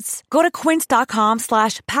Quince. Go to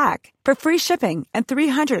quince.com/pack for free shipping and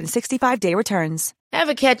 365-day returns.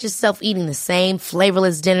 Ever catch yourself eating the same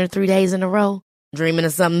flavorless dinner 3 days in a row? Dreaming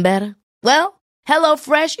of something better? Well,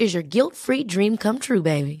 HelloFresh is your guilt-free dream come true,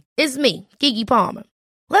 baby. It's me, Keke Palmer.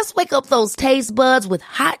 Let's wake up those taste buds with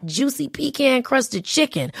hot, juicy pecan-crusted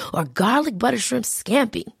chicken or garlic butter shrimp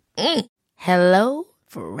scampi. Hello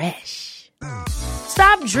Fresh.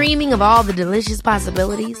 Stop dreaming of all the delicious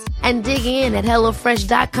possibilities and dig in at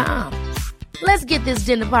HelloFresh.com. Let's get this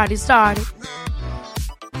dinner party started.